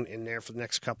zone in there for the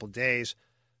next couple of days.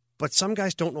 But some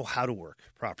guys don't know how to work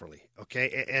properly,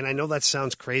 okay? And I know that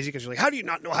sounds crazy because you're like, how do you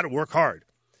not know how to work hard?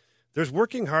 There's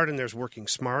working hard and there's working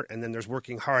smart, and then there's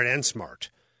working hard and smart.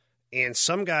 And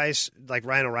some guys, like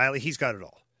Ryan O'Reilly, he's got it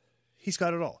all. He's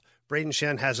got it all. Braden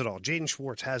Shen has it all. Jaden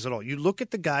Schwartz has it all. You look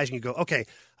at the guys and you go, okay,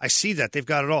 I see that. They've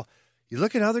got it all. You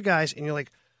look at other guys and you're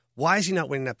like, why is he not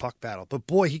winning that puck battle? But,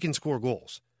 boy, he can score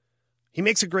goals. He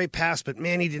makes a great pass, but,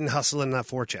 man, he didn't hustle in that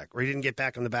forecheck or he didn't get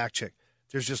back on the back check.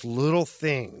 There's just little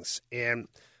things. And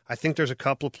I think there's a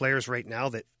couple of players right now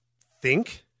that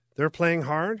think they're playing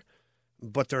hard,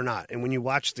 but they're not. And when you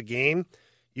watch the game,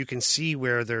 you can see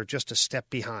where they're just a step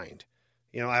behind.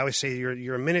 You know, I always say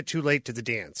you're a minute too late to the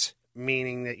dance,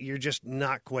 meaning that you're just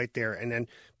not quite there. And then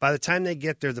by the time they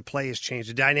get there, the play has changed.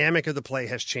 The dynamic of the play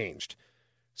has changed.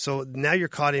 So now you're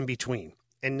caught in between,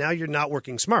 and now you're not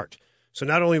working smart. So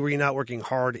not only were you not working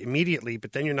hard immediately,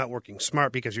 but then you're not working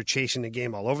smart because you're chasing the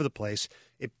game all over the place.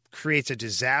 It creates a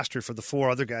disaster for the four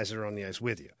other guys that are on the ice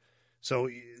with you. So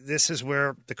this is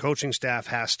where the coaching staff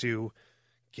has to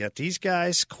get these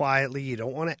guys quietly. You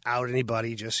don't want to out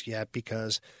anybody just yet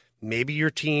because maybe your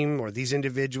team or these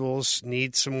individuals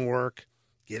need some work.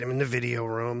 Get them in the video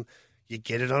room. You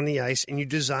get it on the ice, and you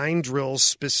design drills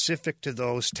specific to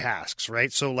those tasks, right?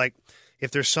 So, like,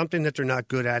 if there's something that they're not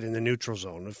good at in the neutral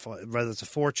zone, whether it's a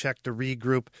forecheck, the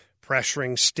regroup,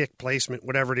 pressuring, stick placement,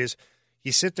 whatever it is,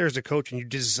 you sit there as a coach and you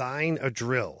design a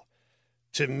drill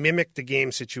to mimic the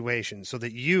game situation so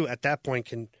that you, at that point,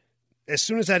 can, as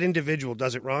soon as that individual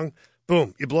does it wrong,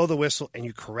 boom, you blow the whistle and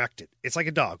you correct it. It's like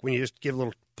a dog when you just give a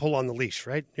little pull on the leash,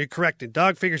 right? You correct it.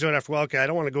 Dog figures out after, well, okay, I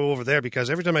don't want to go over there because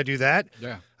every time I do that,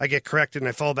 I get corrected and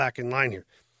I fall back in line here.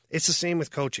 It's the same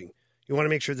with coaching. You want to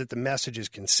make sure that the message is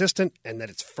consistent and that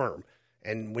it's firm.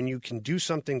 And when you can do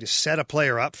something to set a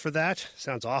player up for that,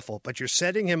 sounds awful, but you're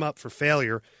setting him up for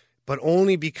failure, but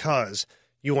only because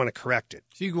you want to correct it.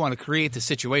 So you want to create the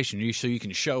situation so you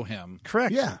can show him.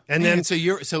 Correct. Yeah. And then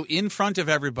so in front of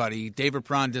everybody, David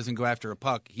Perron doesn't go after a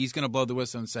puck. He's going to blow the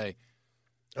whistle and say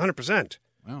 100%.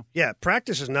 Wow. Yeah,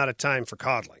 practice is not a time for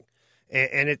coddling.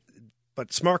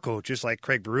 But smart coaches like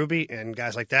Craig Berube and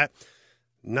guys like that,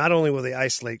 not only will they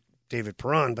isolate David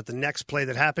Perron, but the next play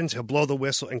that happens, he'll blow the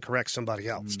whistle and correct somebody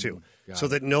else too, so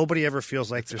that nobody ever feels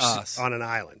like they're on an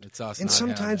island. It's us. And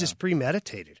sometimes it's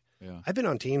premeditated. Yeah. I've been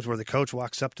on teams where the coach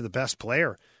walks up to the best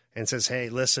player and says, hey,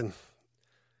 listen,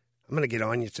 I'm going to get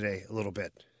on you today a little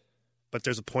bit, but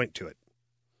there's a point to it.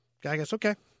 Guy goes,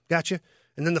 okay, gotcha.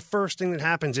 And then the first thing that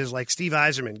happens is like Steve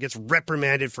Yzerman gets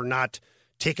reprimanded for not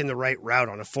taking the right route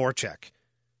on a forecheck.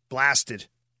 Blasted.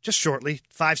 Just shortly,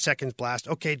 5 seconds blast.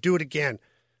 Okay, do it again.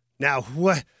 Now,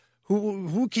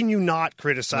 who can you not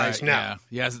criticize now?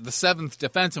 Yeah, the seventh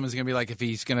defenseman is going to be like, if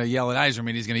he's going to yell at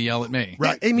Yzerman, he's going to yell at me.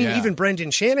 Right. I mean, even Brendan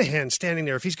Shanahan standing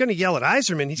there, if he's going to yell at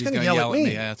Yzerman, he's going to yell at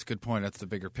me. Yeah, that's a good point. That's the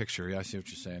bigger picture. Yeah, I see what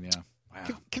you're saying, yeah.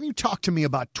 Wow. Can you talk to me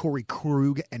about Torrey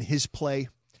Krug and his play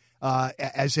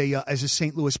as a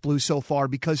St. Louis Blue so far?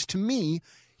 Because to me,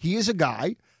 he is a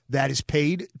guy that is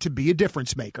paid to be a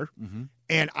difference maker,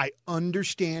 and I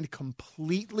understand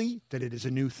completely that it is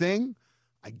a new thing.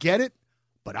 I get it,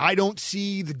 but I don't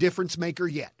see the difference maker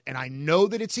yet. And I know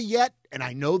that it's a yet, and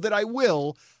I know that I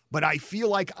will, but I feel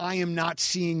like I am not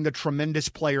seeing the tremendous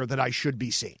player that I should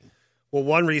be seeing. Well,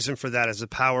 one reason for that is the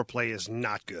power play is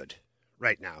not good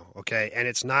right now, okay? And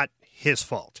it's not his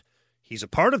fault. He's a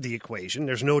part of the equation,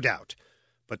 there's no doubt.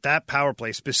 But that power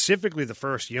play, specifically the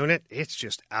first unit, it's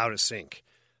just out of sync.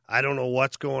 I don't know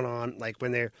what's going on. Like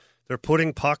when they're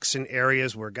putting pucks in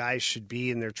areas where guys should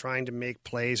be and they're trying to make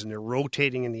plays and they're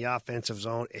rotating in the offensive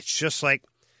zone. It's just like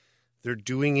they're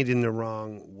doing it in the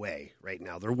wrong way right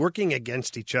now. They're working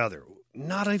against each other,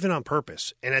 not even on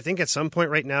purpose. And I think at some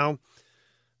point right now,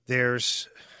 there's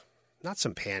not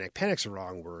some panic. Panic's the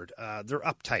wrong word. They're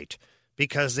uptight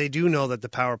because they do know that the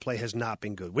power play has not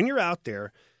been good. When you're out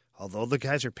there, although the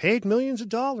guys are paid millions of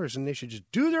dollars and they should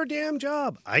just do their damn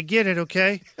job. I get it,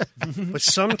 okay? But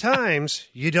sometimes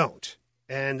you don't.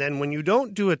 And then when you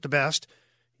don't do it the best,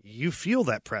 you feel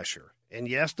that pressure. And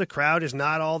yes, the crowd is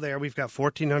not all there. We've got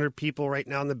 1,400 people right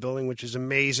now in the building, which is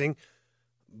amazing.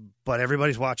 But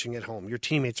everybody's watching at home. Your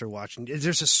teammates are watching.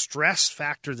 There's a stress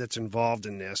factor that's involved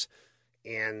in this.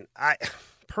 And I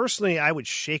would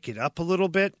shake it up a little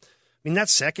bit. I mean, that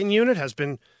second unit has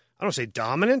been, I don't say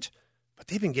dominant, but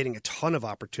they've been getting a ton of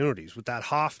opportunities with that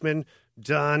Hoffman,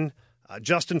 Dunn.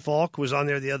 Justin Falk was on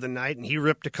there the other night, and he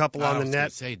ripped a couple on the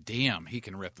net. Say, damn, he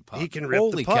can rip the puck. He can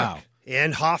rip the puck. Cow.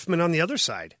 And Hoffman on the other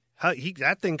side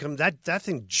That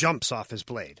thing jumps off his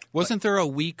blade. Wasn't there a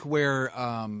week where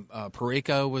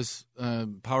Parayko was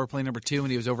power play number 2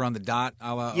 and he was over on the dot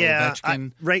a la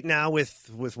Ovechkin? Right now with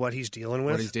what he's dealing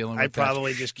with, I'd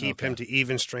probably just keep him to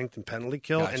even strength and penalty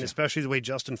kill, and especially the way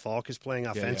Justin Falk is playing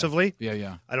offensively.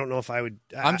 Yeah. I don't know if I would.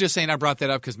 I'm just saying I brought that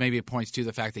up because maybe it points to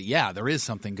the fact that, there is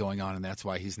something going on, and that's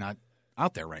why he's not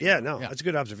out there right now. That's a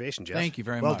good observation, Jeff. Thank you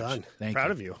very well much. Well done. Thank proud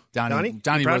you. of you.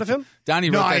 Donnie proud of him? Donnie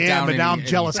wrote no, that I am, down. but now I'm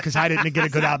jealous because I didn't get a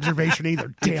good observation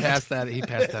either. Damn He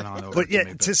passed that on over But to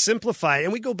me. to simplify,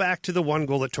 and we go back to the one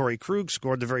goal that Torrey Krug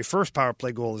scored, the very first power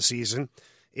play goal of the season.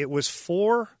 It was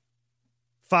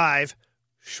 4-5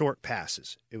 short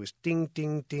passes. It was ding,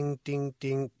 ding, ding, ding,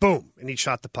 ding, boom, and he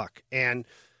shot the puck. And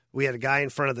we had a guy in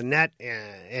front of the net,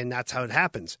 and that's how it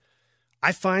happens.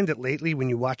 I find that lately when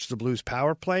you watch the Blues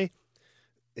power play,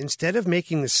 instead of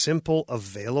making the simple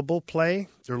available play,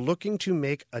 they're looking to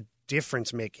make a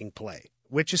difference-making play,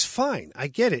 which is fine. I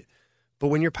get it. But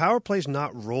when your power play is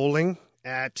not rolling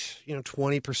at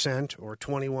 20% or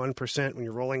 21%, when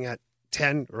you're rolling at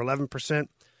 10 or 11%,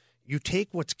 you take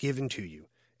what's given to you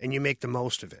and you make the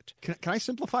most of it. Can I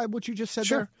simplify what you just said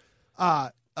Sure.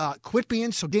 there? Quit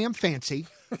being so damn fancy.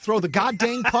 Throw the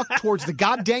goddamn puck towards the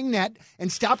goddamn net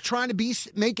and stop trying to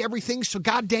make everything so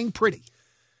goddamn pretty.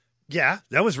 Yeah,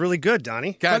 that was really good,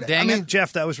 Donnie. God dang it.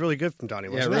 Jeff, that was really good from Donnie.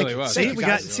 Wasn't Yeah, it it? really was. See, Thank we you,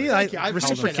 got. guys. See, Thank you. I I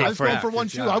reciprocate was for going you. for one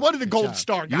Good too. job. I wanted a gold job.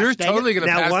 star. Gosh, You're dang totally it. going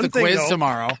to Now, pass one the thing, quiz though-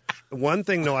 tomorrow. One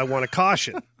thing, though, I want to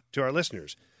caution to our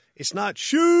listeners: it's not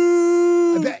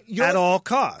shoot at all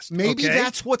costs. Maybe okay?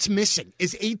 that's what's missing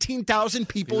is 18,000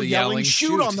 people yelling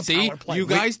shoot on the See, power play. you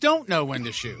guys don't know when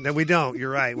to shoot. No, we don't.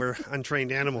 You're right. We're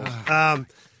untrained animals.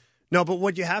 No, but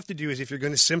what you have to do is if you're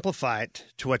going to simplify it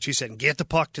to what you said and get the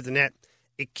puck to the net,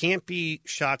 it can't be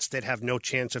shots that have no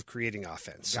chance of creating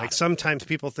offense. Sometimes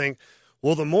people think,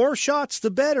 well, the more shots,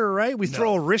 the better, right? We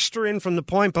throw a wrister in from the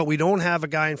point, but we don't have a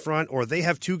guy in front, or they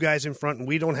have two guys in front, and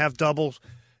we don't have doubles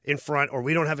in front, or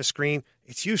we don't have a screen.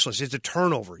 It's useless. It's a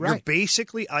turnover. Right. You're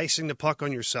basically icing the puck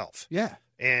on yourself. Yeah.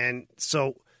 And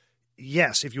so,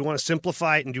 yes, if you want to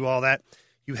simplify it and do all that,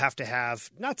 you have to have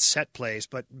not set plays,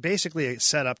 but basically a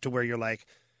setup to where you're like,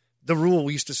 the rule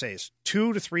we used to say is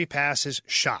 2 to 3 passes,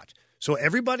 shot. So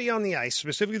everybody on the ice,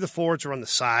 specifically the forwards or on the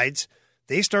sides,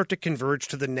 they start to converge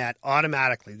to the net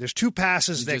automatically. There's 2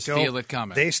 passes that just go. feel it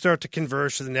coming. They start to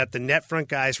converge to the net. The net front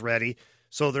guy's ready.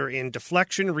 So they're in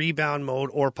deflection, rebound mode,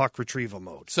 or puck retrieval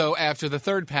mode. So after the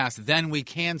third pass, then we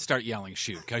can start yelling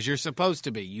shoot because you're supposed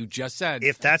to be. You just said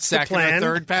If that's second the plan,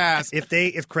 or third pass.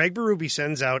 If Craig Berube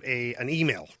sends out an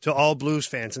email to all Blues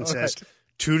fans and says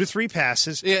 2 to 3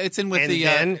 passes, Yeah, it's in with and the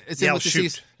then it's in yell with the shoot.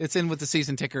 season, it's in with the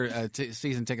season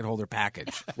ticket holder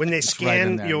package. When they It's right in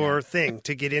scan there, your yeah. thing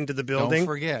to get into the building,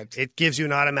 forget. it gives you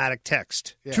an automatic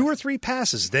text. 2 or 3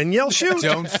 passes, then yell shoot.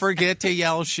 Don't forget to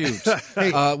yell shoot.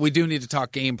 We do need to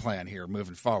talk game plan here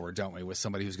moving forward, don't we? With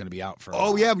somebody who's going to be out for a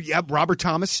while. Yeah. Robert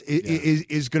Thomas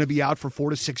is going to be out for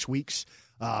 4 to 6 weeks.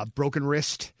 Broken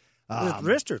wrist.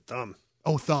 Wrist or thumb?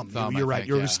 Oh, thumb. Thumb, You're I right.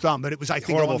 think, It yeah. was thumb, but it was, I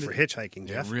think, Horrible on the, for hitchhiking,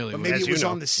 Jeff. really But would. maybe As it you was know.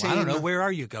 on the same. Well, I don't know. Where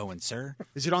are you going, sir?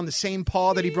 Is it on the same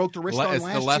paw that he broke the wrist on It's the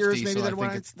last lefty, year? Maybe so I that think when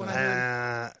it's when the- I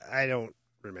heard? I don't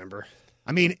remember.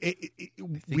 I mean,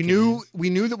 we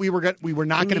knew that we were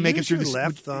not going to make it through the this.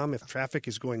 left thumb if traffic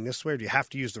is going this way, or do you have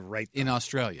to use the right thumb? In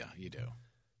Australia, you do.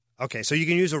 Okay, so you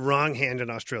can use the wrong hand in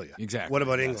Australia. Exactly, What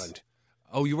about yes. England?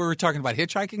 Oh, you were talking about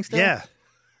hitchhiking still? Yeah.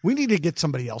 We need to get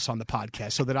somebody else on the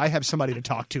podcast so that I have somebody to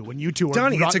talk to when you two are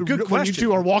Donnie, it's a good when you question.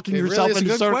 two are walking It yourself really is a into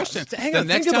good circles. question. Hang The on,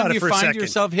 next think about time it you for a find second.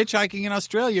 yourself hitchhiking in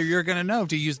Australia, you're going to know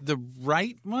to use the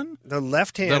right one The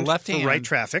left hand The left for hand right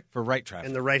traffic. for right traffic.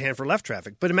 And the right hand for left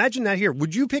traffic. But imagine that here.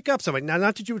 Would you pick up somebody? Now,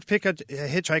 not that you would pick up a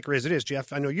hitchhiker as it is,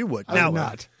 Jeff. I know you would. I would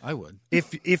not. I would.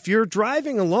 If you're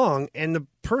driving along and the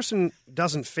person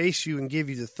doesn't face you and give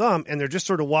you the thumb, and they're just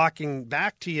sort of walking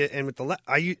back to you, and with the left,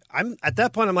 I'm at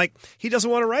that point. I'm like, he doesn't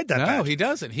want to ride that. No, bad. he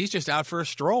doesn't. He's just out for a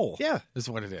stroll. Yeah. is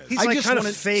what it is. He's I like just kind of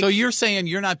wanna- fake. So you're saying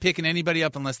you're not picking anybody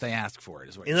up unless they ask for it?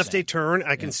 Is what you're Unless they saying. turn,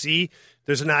 I can see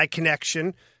there's an eye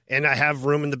connection, and I have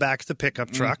room in the back of the pickup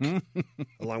truck,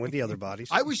 along with the other bodies.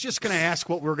 I was just going to ask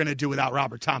what we were going to do without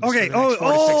Robert Thomas. Okay, For the next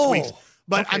 4 to 6 weeks.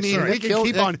 But Okay, I mean, sorry. we can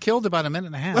keep on. killed about a minute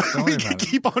and a half. Don't worry We can about it.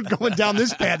 keep on going down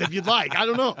this path if you'd like. I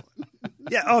don't know.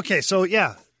 Yeah. Okay. So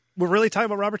yeah, we're really talking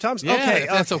about Robert Thompson. Yeah, okay. if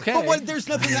that's okay. But what, there's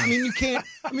nothing. I mean, you can't.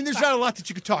 I mean, there's not a lot that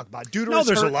you could talk about. Dude, No,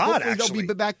 there's a lot, Hopefully actually.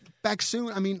 They'll be back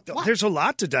soon. I mean, what? There's a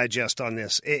lot to digest on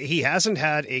this. He hasn't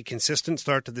had a consistent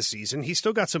start to the season. He's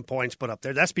still got some points put up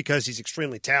there. That's because he's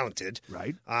extremely talented.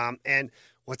 Right. And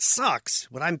what sucks,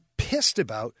 what I'm pissed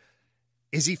about,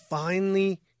 is he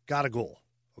finally got a goal.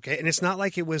 Okay, and it's not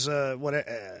like it was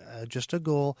just a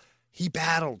goal. He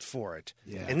battled for it.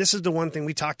 Yeah. And this is the one thing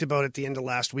we talked about at the end of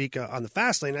last week on the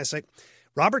fast lane. I was like,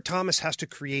 Robert Thomas has to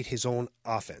create his own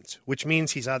offense, which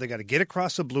means he's either got to get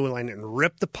across the blue line and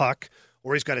rip the puck,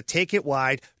 or he's got to take it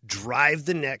wide, drive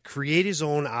the net, create his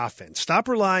own offense. Stop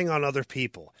relying on other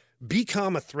people.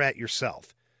 Become a threat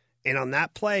yourself. And on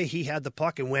that play, he had the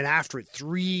puck and went after it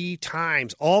 3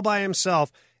 times all by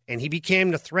himself, and he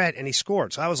became the threat, and he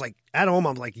scored. So I was like, at home,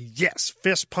 I'm like, yes,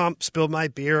 fist pump, spilled my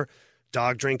beer,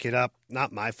 dog drink it up.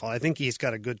 Not my fault. I think he's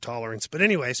got a good tolerance. But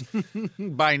anyways.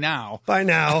 By now.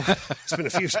 It's been a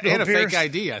few spilled He had a beers. fake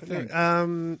ID, I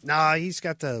think. Nah, he's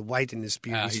got the white in his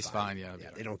beer. He's fine, yeah.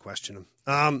 They don't question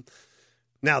him.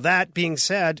 Now, that being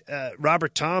said,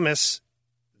 Robert Thomas,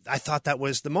 I thought that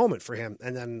was the moment for him.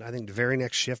 And then I think the very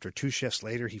next shift or 2 shifts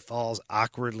later, he falls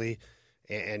awkwardly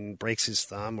and breaks his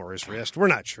thumb or his wrist. We're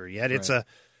not sure yet. Right.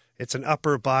 It's an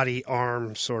upper body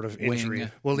arm sort of injury.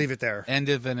 Wing. We'll leave it there. End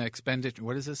of an expenditure.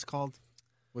 What is this called?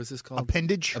 What is this called?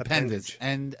 Appendage? Appendage.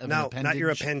 End of an appendage. Not your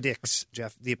appendix,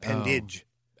 Jeff. The appendage.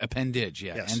 Appendage,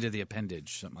 yeah. Yes. End of the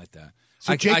appendage, something like that.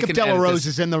 So Jacob Delarose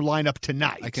is in their lineup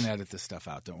tonight. I can edit this stuff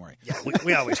out. Don't worry. Yeah,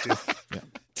 we always do.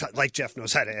 Like Jeff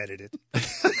knows how to edit it.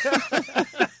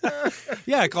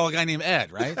 Yeah, I call a guy named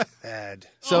Ed, right? Ed.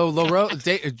 So LaRose.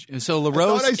 So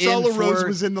LaRose. I saw LaRose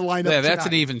was in the lineup. Yeah, that's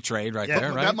tonight. an even trade right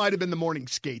there, right? That might have been the morning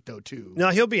skate though too. No,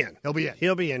 he'll be in.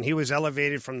 He'll be in. He was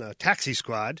elevated from the taxi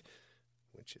squad,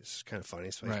 which is kind of funny.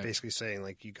 So he's Right. basically saying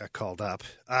like you got called up.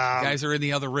 Guys are in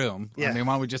the other room. Yeah. I mean,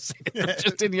 why don't we just say they're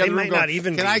just in the They other room? might not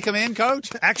even Can be. I come in,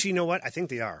 Coach? Actually, you know what? I think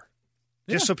they are.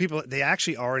 Just so people, they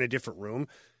actually are in a different room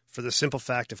for the simple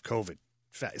fact of COVID.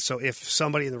 So if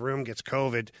somebody in the room gets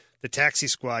COVID, the taxi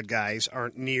squad guys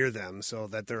aren't near them so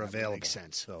that they're available. makes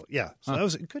sense. So, yeah. So that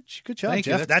was a good job, Thank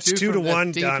Jeff. you. That's 2 to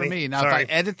 1, D Donnie. for me. Now, Sorry. if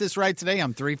I edit this right today,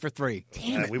 I'm 3 for 3.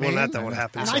 Damn it, we won't man. let that one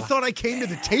happen. And so. I thought I came to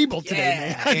the table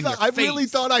today, man. in your I really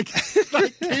face. thought I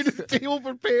came to the table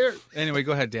prepared. Anyway,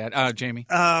 go ahead, Dad. Jamie.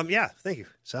 Yeah, thank you,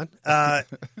 son.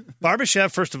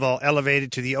 Barbashev, first of all,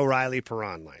 elevated to the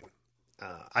O'Reilly-Perron line.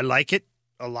 I like it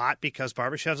a lot because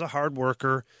Barbashev's a hard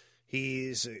worker.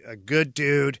 He's a good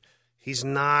dude. He's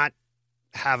not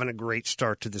having a great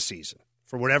start to the season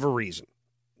for whatever reason.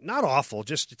 Not awful,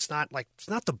 just it's not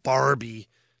the Barbie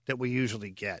that we usually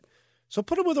get. So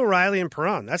put him with O'Reilly and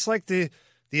Perron. That's like the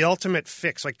ultimate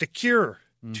fix, like the cure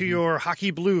to your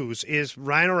hockey blues is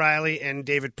Ryan O'Reilly and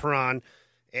David Perron,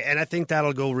 and I think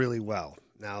that'll go really well.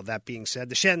 Now, that being said,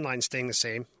 the Shen line's staying the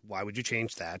same. Why would you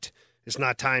change that? It's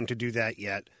not time to do that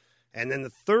yet. And then the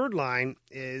third line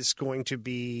is going to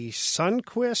be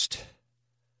Sundqvist,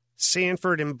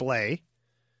 Sanford, and Blais.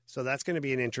 So that's going to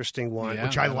be an interesting one. Yeah,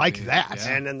 Which I like that.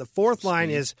 yeah. And then the fourth line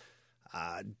is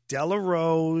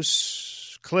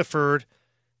Delarose, Clifford,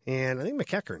 and I think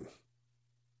McEachern.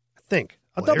 I think.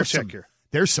 I'll double check here.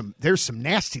 There's some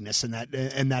nastiness in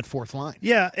that fourth line.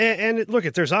 Yeah, and look,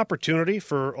 there's opportunity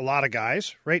for a lot of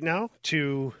guys right now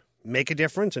to make a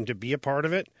difference and to be a part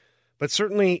of it. But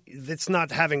certainly, it's not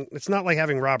like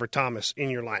having Robert Thomas in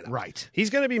your lineup. Right. He's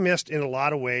going to be missed in a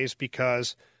lot of ways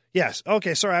because, yes,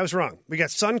 okay, sorry, I was wrong. We got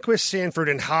Sundqvist, Sanford,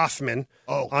 and Hoffman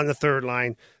on the third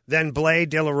line. Then Blais,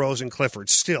 Delarose, and Clifford.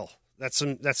 Still, that's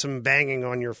some banging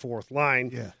on your fourth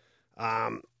line. Yeah.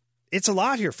 It's a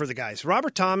lot here for the guys.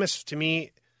 Robert Thomas, to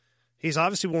me, he's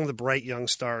obviously one of the bright young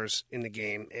stars in the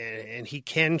game, and he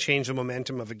can change the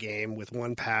momentum of a game with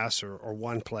one pass or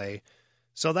one play.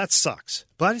 So that sucks.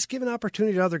 But it's given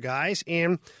opportunity to other guys,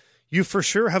 and you for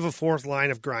sure have a fourth line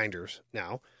of grinders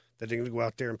now that are going to go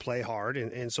out there and play hard.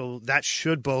 And so that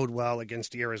should bode well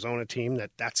against the Arizona team,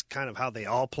 that's kind of how they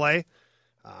all play.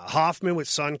 Hoffman with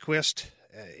Sundqvist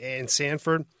and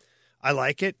Sanford, I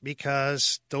like it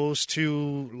because those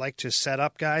two like to set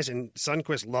up guys, and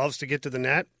Sundqvist loves to get to the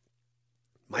net.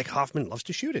 Mike Hoffman loves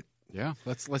to shoot it. Yeah,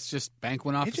 let's just bank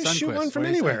one off He of just Sundqvist. shoot one from What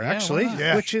do you anywhere, think? Yeah, actually, why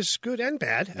not? which is good and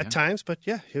bad at times. But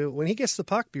yeah, when he gets the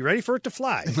puck, be ready for it to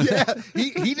fly. Yeah,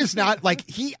 he does not like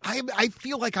I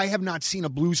feel like I have not seen a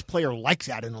Blues player like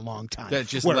that in a long time. That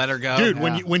just let her go? dude.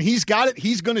 Yeah. When he's got it,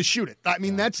 he's going to shoot it. I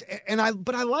mean,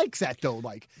 but I like that though.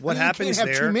 Like What happens you can't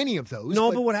have there? too many of those.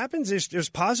 No, but what happens is there's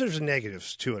positives and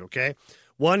negatives to it. Okay,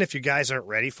 one, if you guys aren't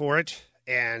ready for it,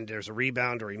 and there's a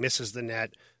rebound or he misses the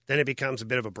net, then it becomes a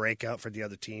bit of a breakout for the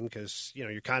other team because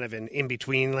you're kind of in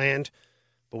between land.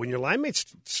 But when your line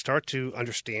mates start to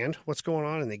understand what's going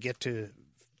on and they get to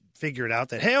figure it out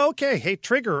that, hey,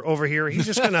 Trigger over here, he's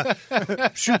just going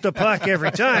to shoot the puck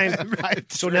every time. Right,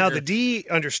 so now the D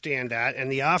understand that, and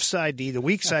the offside D, the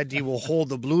weak side D, will hold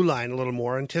the blue line a little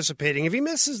more, anticipating if he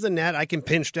misses the net, I can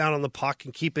pinch down on the puck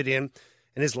and keep it in.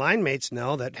 And his line mates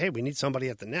know that, hey, we need somebody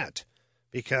at the net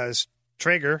because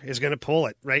Traeger is going to pull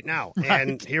it right now.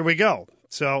 And here we go.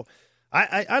 So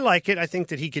I like it. I think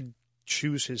that he could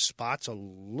choose his spots a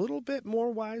little bit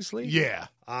more wisely. Yeah.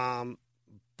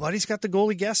 But he's got the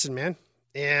goalie guessing, man.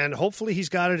 And hopefully he's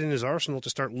got it in his arsenal to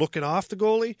start looking off the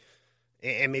goalie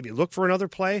and maybe look for another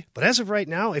play. But as of right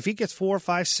now, if he gets 4,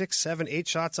 5, 6, 7, 8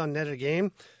 shots on net a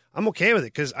game, I'm okay with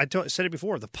it because I said it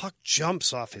before. The puck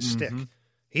jumps off his stick.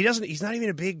 He's not even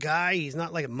a big guy. He's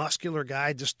not like a muscular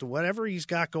guy. Just whatever he's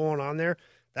got going on there,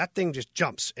 that thing just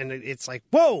jumps. And it's like,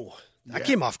 whoa. That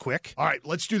came off quick. All right,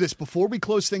 let's do this. Before we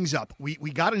close things up, we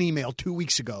got an email 2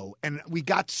 weeks ago, and we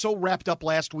got so wrapped up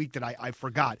last week that I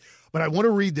forgot. But I want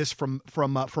to read this from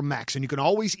Max, and you can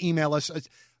always email us at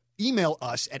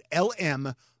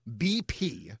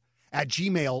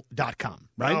lmbp@gmail.com,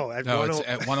 right? No, it's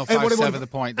at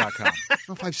 1057thepoint.com.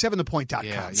 1057thepoint.com.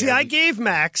 Yeah. See, I gave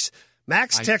Max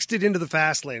texted into the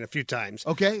fast lane a few times.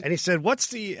 Okay. And he said, what's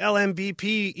the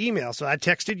LMBP email? So I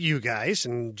texted you guys,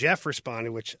 and Jeff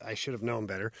responded, which I should have known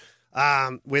better,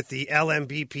 with the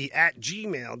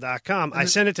LMBP@gmail.com. I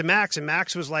sent it to Max, and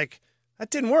Max was like, that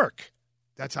didn't work.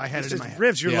 That's how I had it in my head.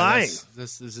 Rivs, you're lying.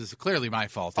 This is clearly my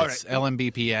fault. All It's right.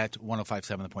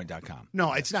 LMBP@1057thepoint.com.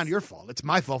 No, it's not your fault. It's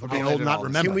my fault for being I'll old and edit not all this.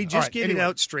 remembering. Can we just All right, get it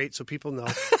out straight so people know?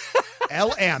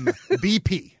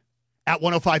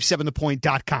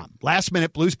 LMBP@1057thepoint.com. Last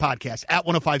Minute Blues Podcast at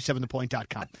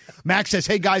 1057thepoint.com. Max says,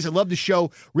 hey guys, I love the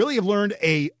show. Really have learned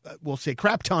we'll say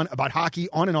crap ton about hockey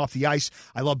on and off the ice.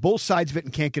 I love both sides of it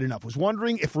and can't get enough. Was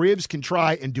wondering if Ribs can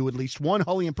try and do at least one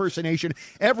Hully impersonation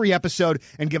every episode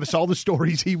and give us all the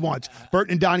stories he wants.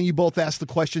 Burton and Donnie, you both ask the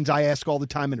questions I ask all the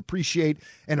time and appreciate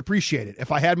it.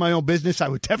 If I had my own business, I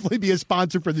would definitely be a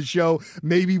sponsor for the show,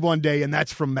 maybe one day, and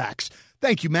that's from Max.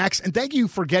 Thank you, Max, and thank you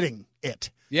for getting it.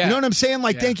 Yeah. You know what I'm saying?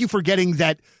 Like, thank you for getting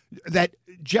that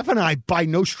Jeff and I, by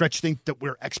no stretch, think that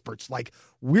we're experts. Like,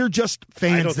 we're just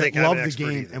fans that love the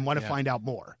game and want to find out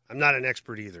more. I'm not an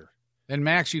expert either. And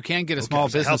Max, you can get a small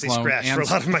business Healthy loan. scratch for a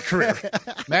lot of my career.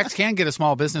 Max can get a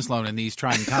small business loan in these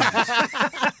trying times.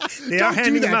 They Don't are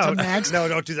handing do them that to out. Max. No,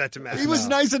 don't do that to Max. He was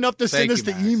nice enough to send Thank us you,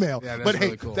 the Max. email. Yeah, that's but hey,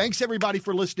 really cool. thanks everybody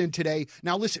for listening today.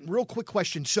 Now listen, real quick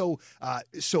question. So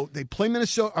they play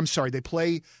Minnesota. I'm sorry, they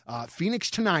play Phoenix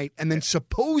tonight, and then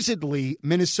supposedly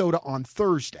Minnesota on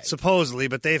Thursday. Supposedly,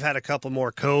 but they've had a couple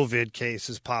more COVID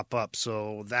cases pop up.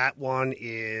 So that one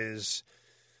is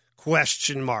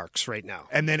question marks right now.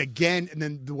 And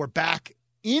then we're back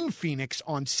in Phoenix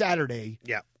on Saturday.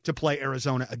 Yeah. To play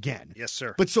Arizona again. Yes,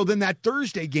 sir. But so then that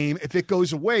Thursday game, if it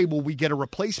goes away, will we get a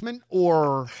replacement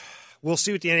or? We'll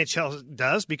see what the NHL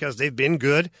does because they've been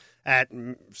good at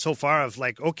so far of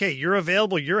like, okay, you're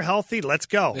available, you're healthy, let's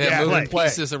go. Moving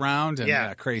pieces around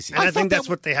and crazy. And I think that's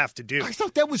what they have to do. I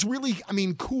thought that was really,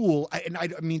 cool. I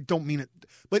don't mean it,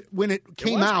 but when it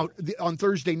came out on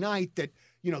Thursday night that,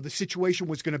 the situation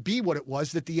was going to be what it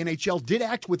was, that the NHL did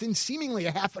act within seemingly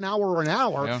a half an hour or an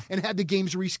hour and had the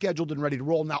games rescheduled and ready to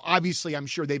roll. Now, obviously, I'm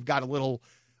sure they've got a little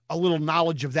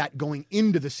knowledge of that going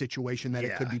into the situation that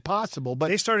it could be possible. But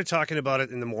they started talking about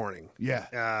it in the morning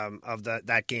of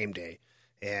that game day.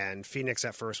 And Phoenix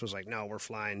at first was like, no, we're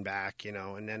flying back,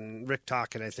 and then Rick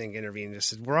Tocchet, I think, intervened and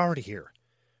said, we're already here.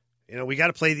 We got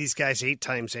to play these guys 8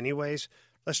 times anyways.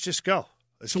 Let's just go.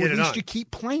 Let's get at it least on. you keep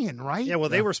playing, right? Yeah, well,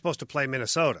 they were supposed to play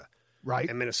Minnesota. Right.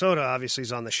 And Minnesota obviously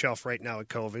is on the shelf right now with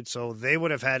COVID, so they would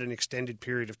have had an extended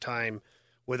period of time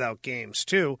without games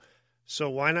too. So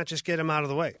why not just get them out of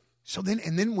the way? So then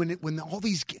when all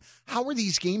these, how are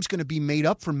these games going to be made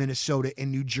up for Minnesota and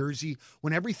New Jersey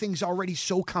when everything's already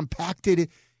so compacted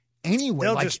anyway?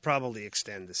 They'll just probably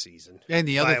extend the season. And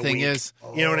the other thing is,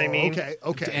 you know what I mean?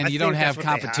 Okay. And you don't have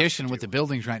competition with the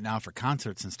buildings right now for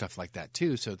concerts and stuff like that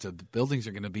too. So the buildings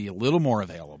are going to be a little more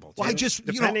available. Well,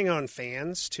 depending on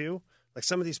fans too. Like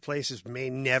some of these places may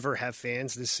never have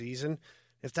fans this season.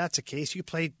 If that's the case, you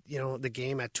play, the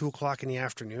game at 2:00 in the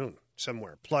afternoon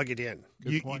somewhere. Plug it in.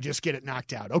 You just get it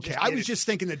knocked out. Okay, I was just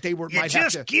thinking that they might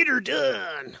have to get her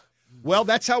done. Well,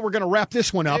 that's how we're going to wrap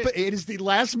this one up. It is the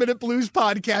Last Minute Blues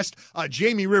podcast.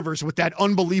 Jamie Rivers with that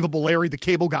unbelievable Larry the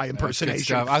Cable Guy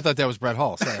impersonation. I thought that was Brett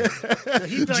Hall. Sorry.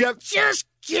 Jeff, just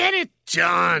get it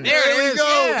done. There we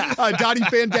go. Yeah. Donnie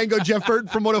Fandango, Jeff Burton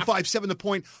from 105.7 The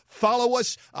Point. Follow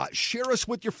us. Share us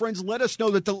with your friends. Let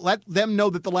them know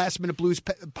that the Last Minute Blues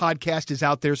podcast is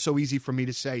out there. So easy for me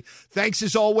to say. Thanks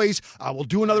as always. We'll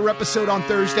do another episode on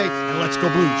Thursday, and let's go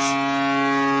Blues.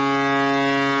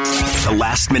 The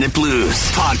Last Minute Blues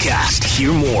podcast.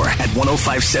 Hear more at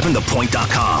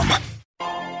 1057thepoint.com.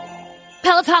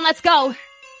 Peloton, let's go.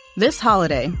 This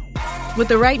holiday, with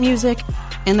the right music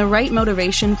and the right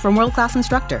motivation from world-class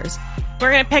instructors, We're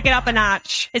going to pick it up a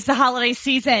notch. It's the holiday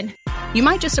season. You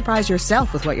might just surprise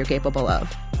yourself with what you're capable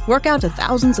of. Work out to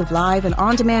thousands of live and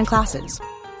on-demand classes,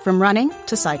 from running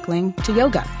to cycling to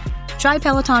yoga. Try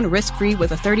Peloton risk-free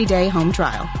with a 30-day home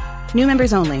trial. New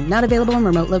members only, not available in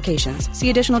remote locations. See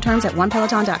additional terms at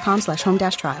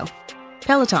onepeloton.com/home-trial.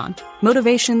 Peloton,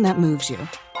 motivation that moves you.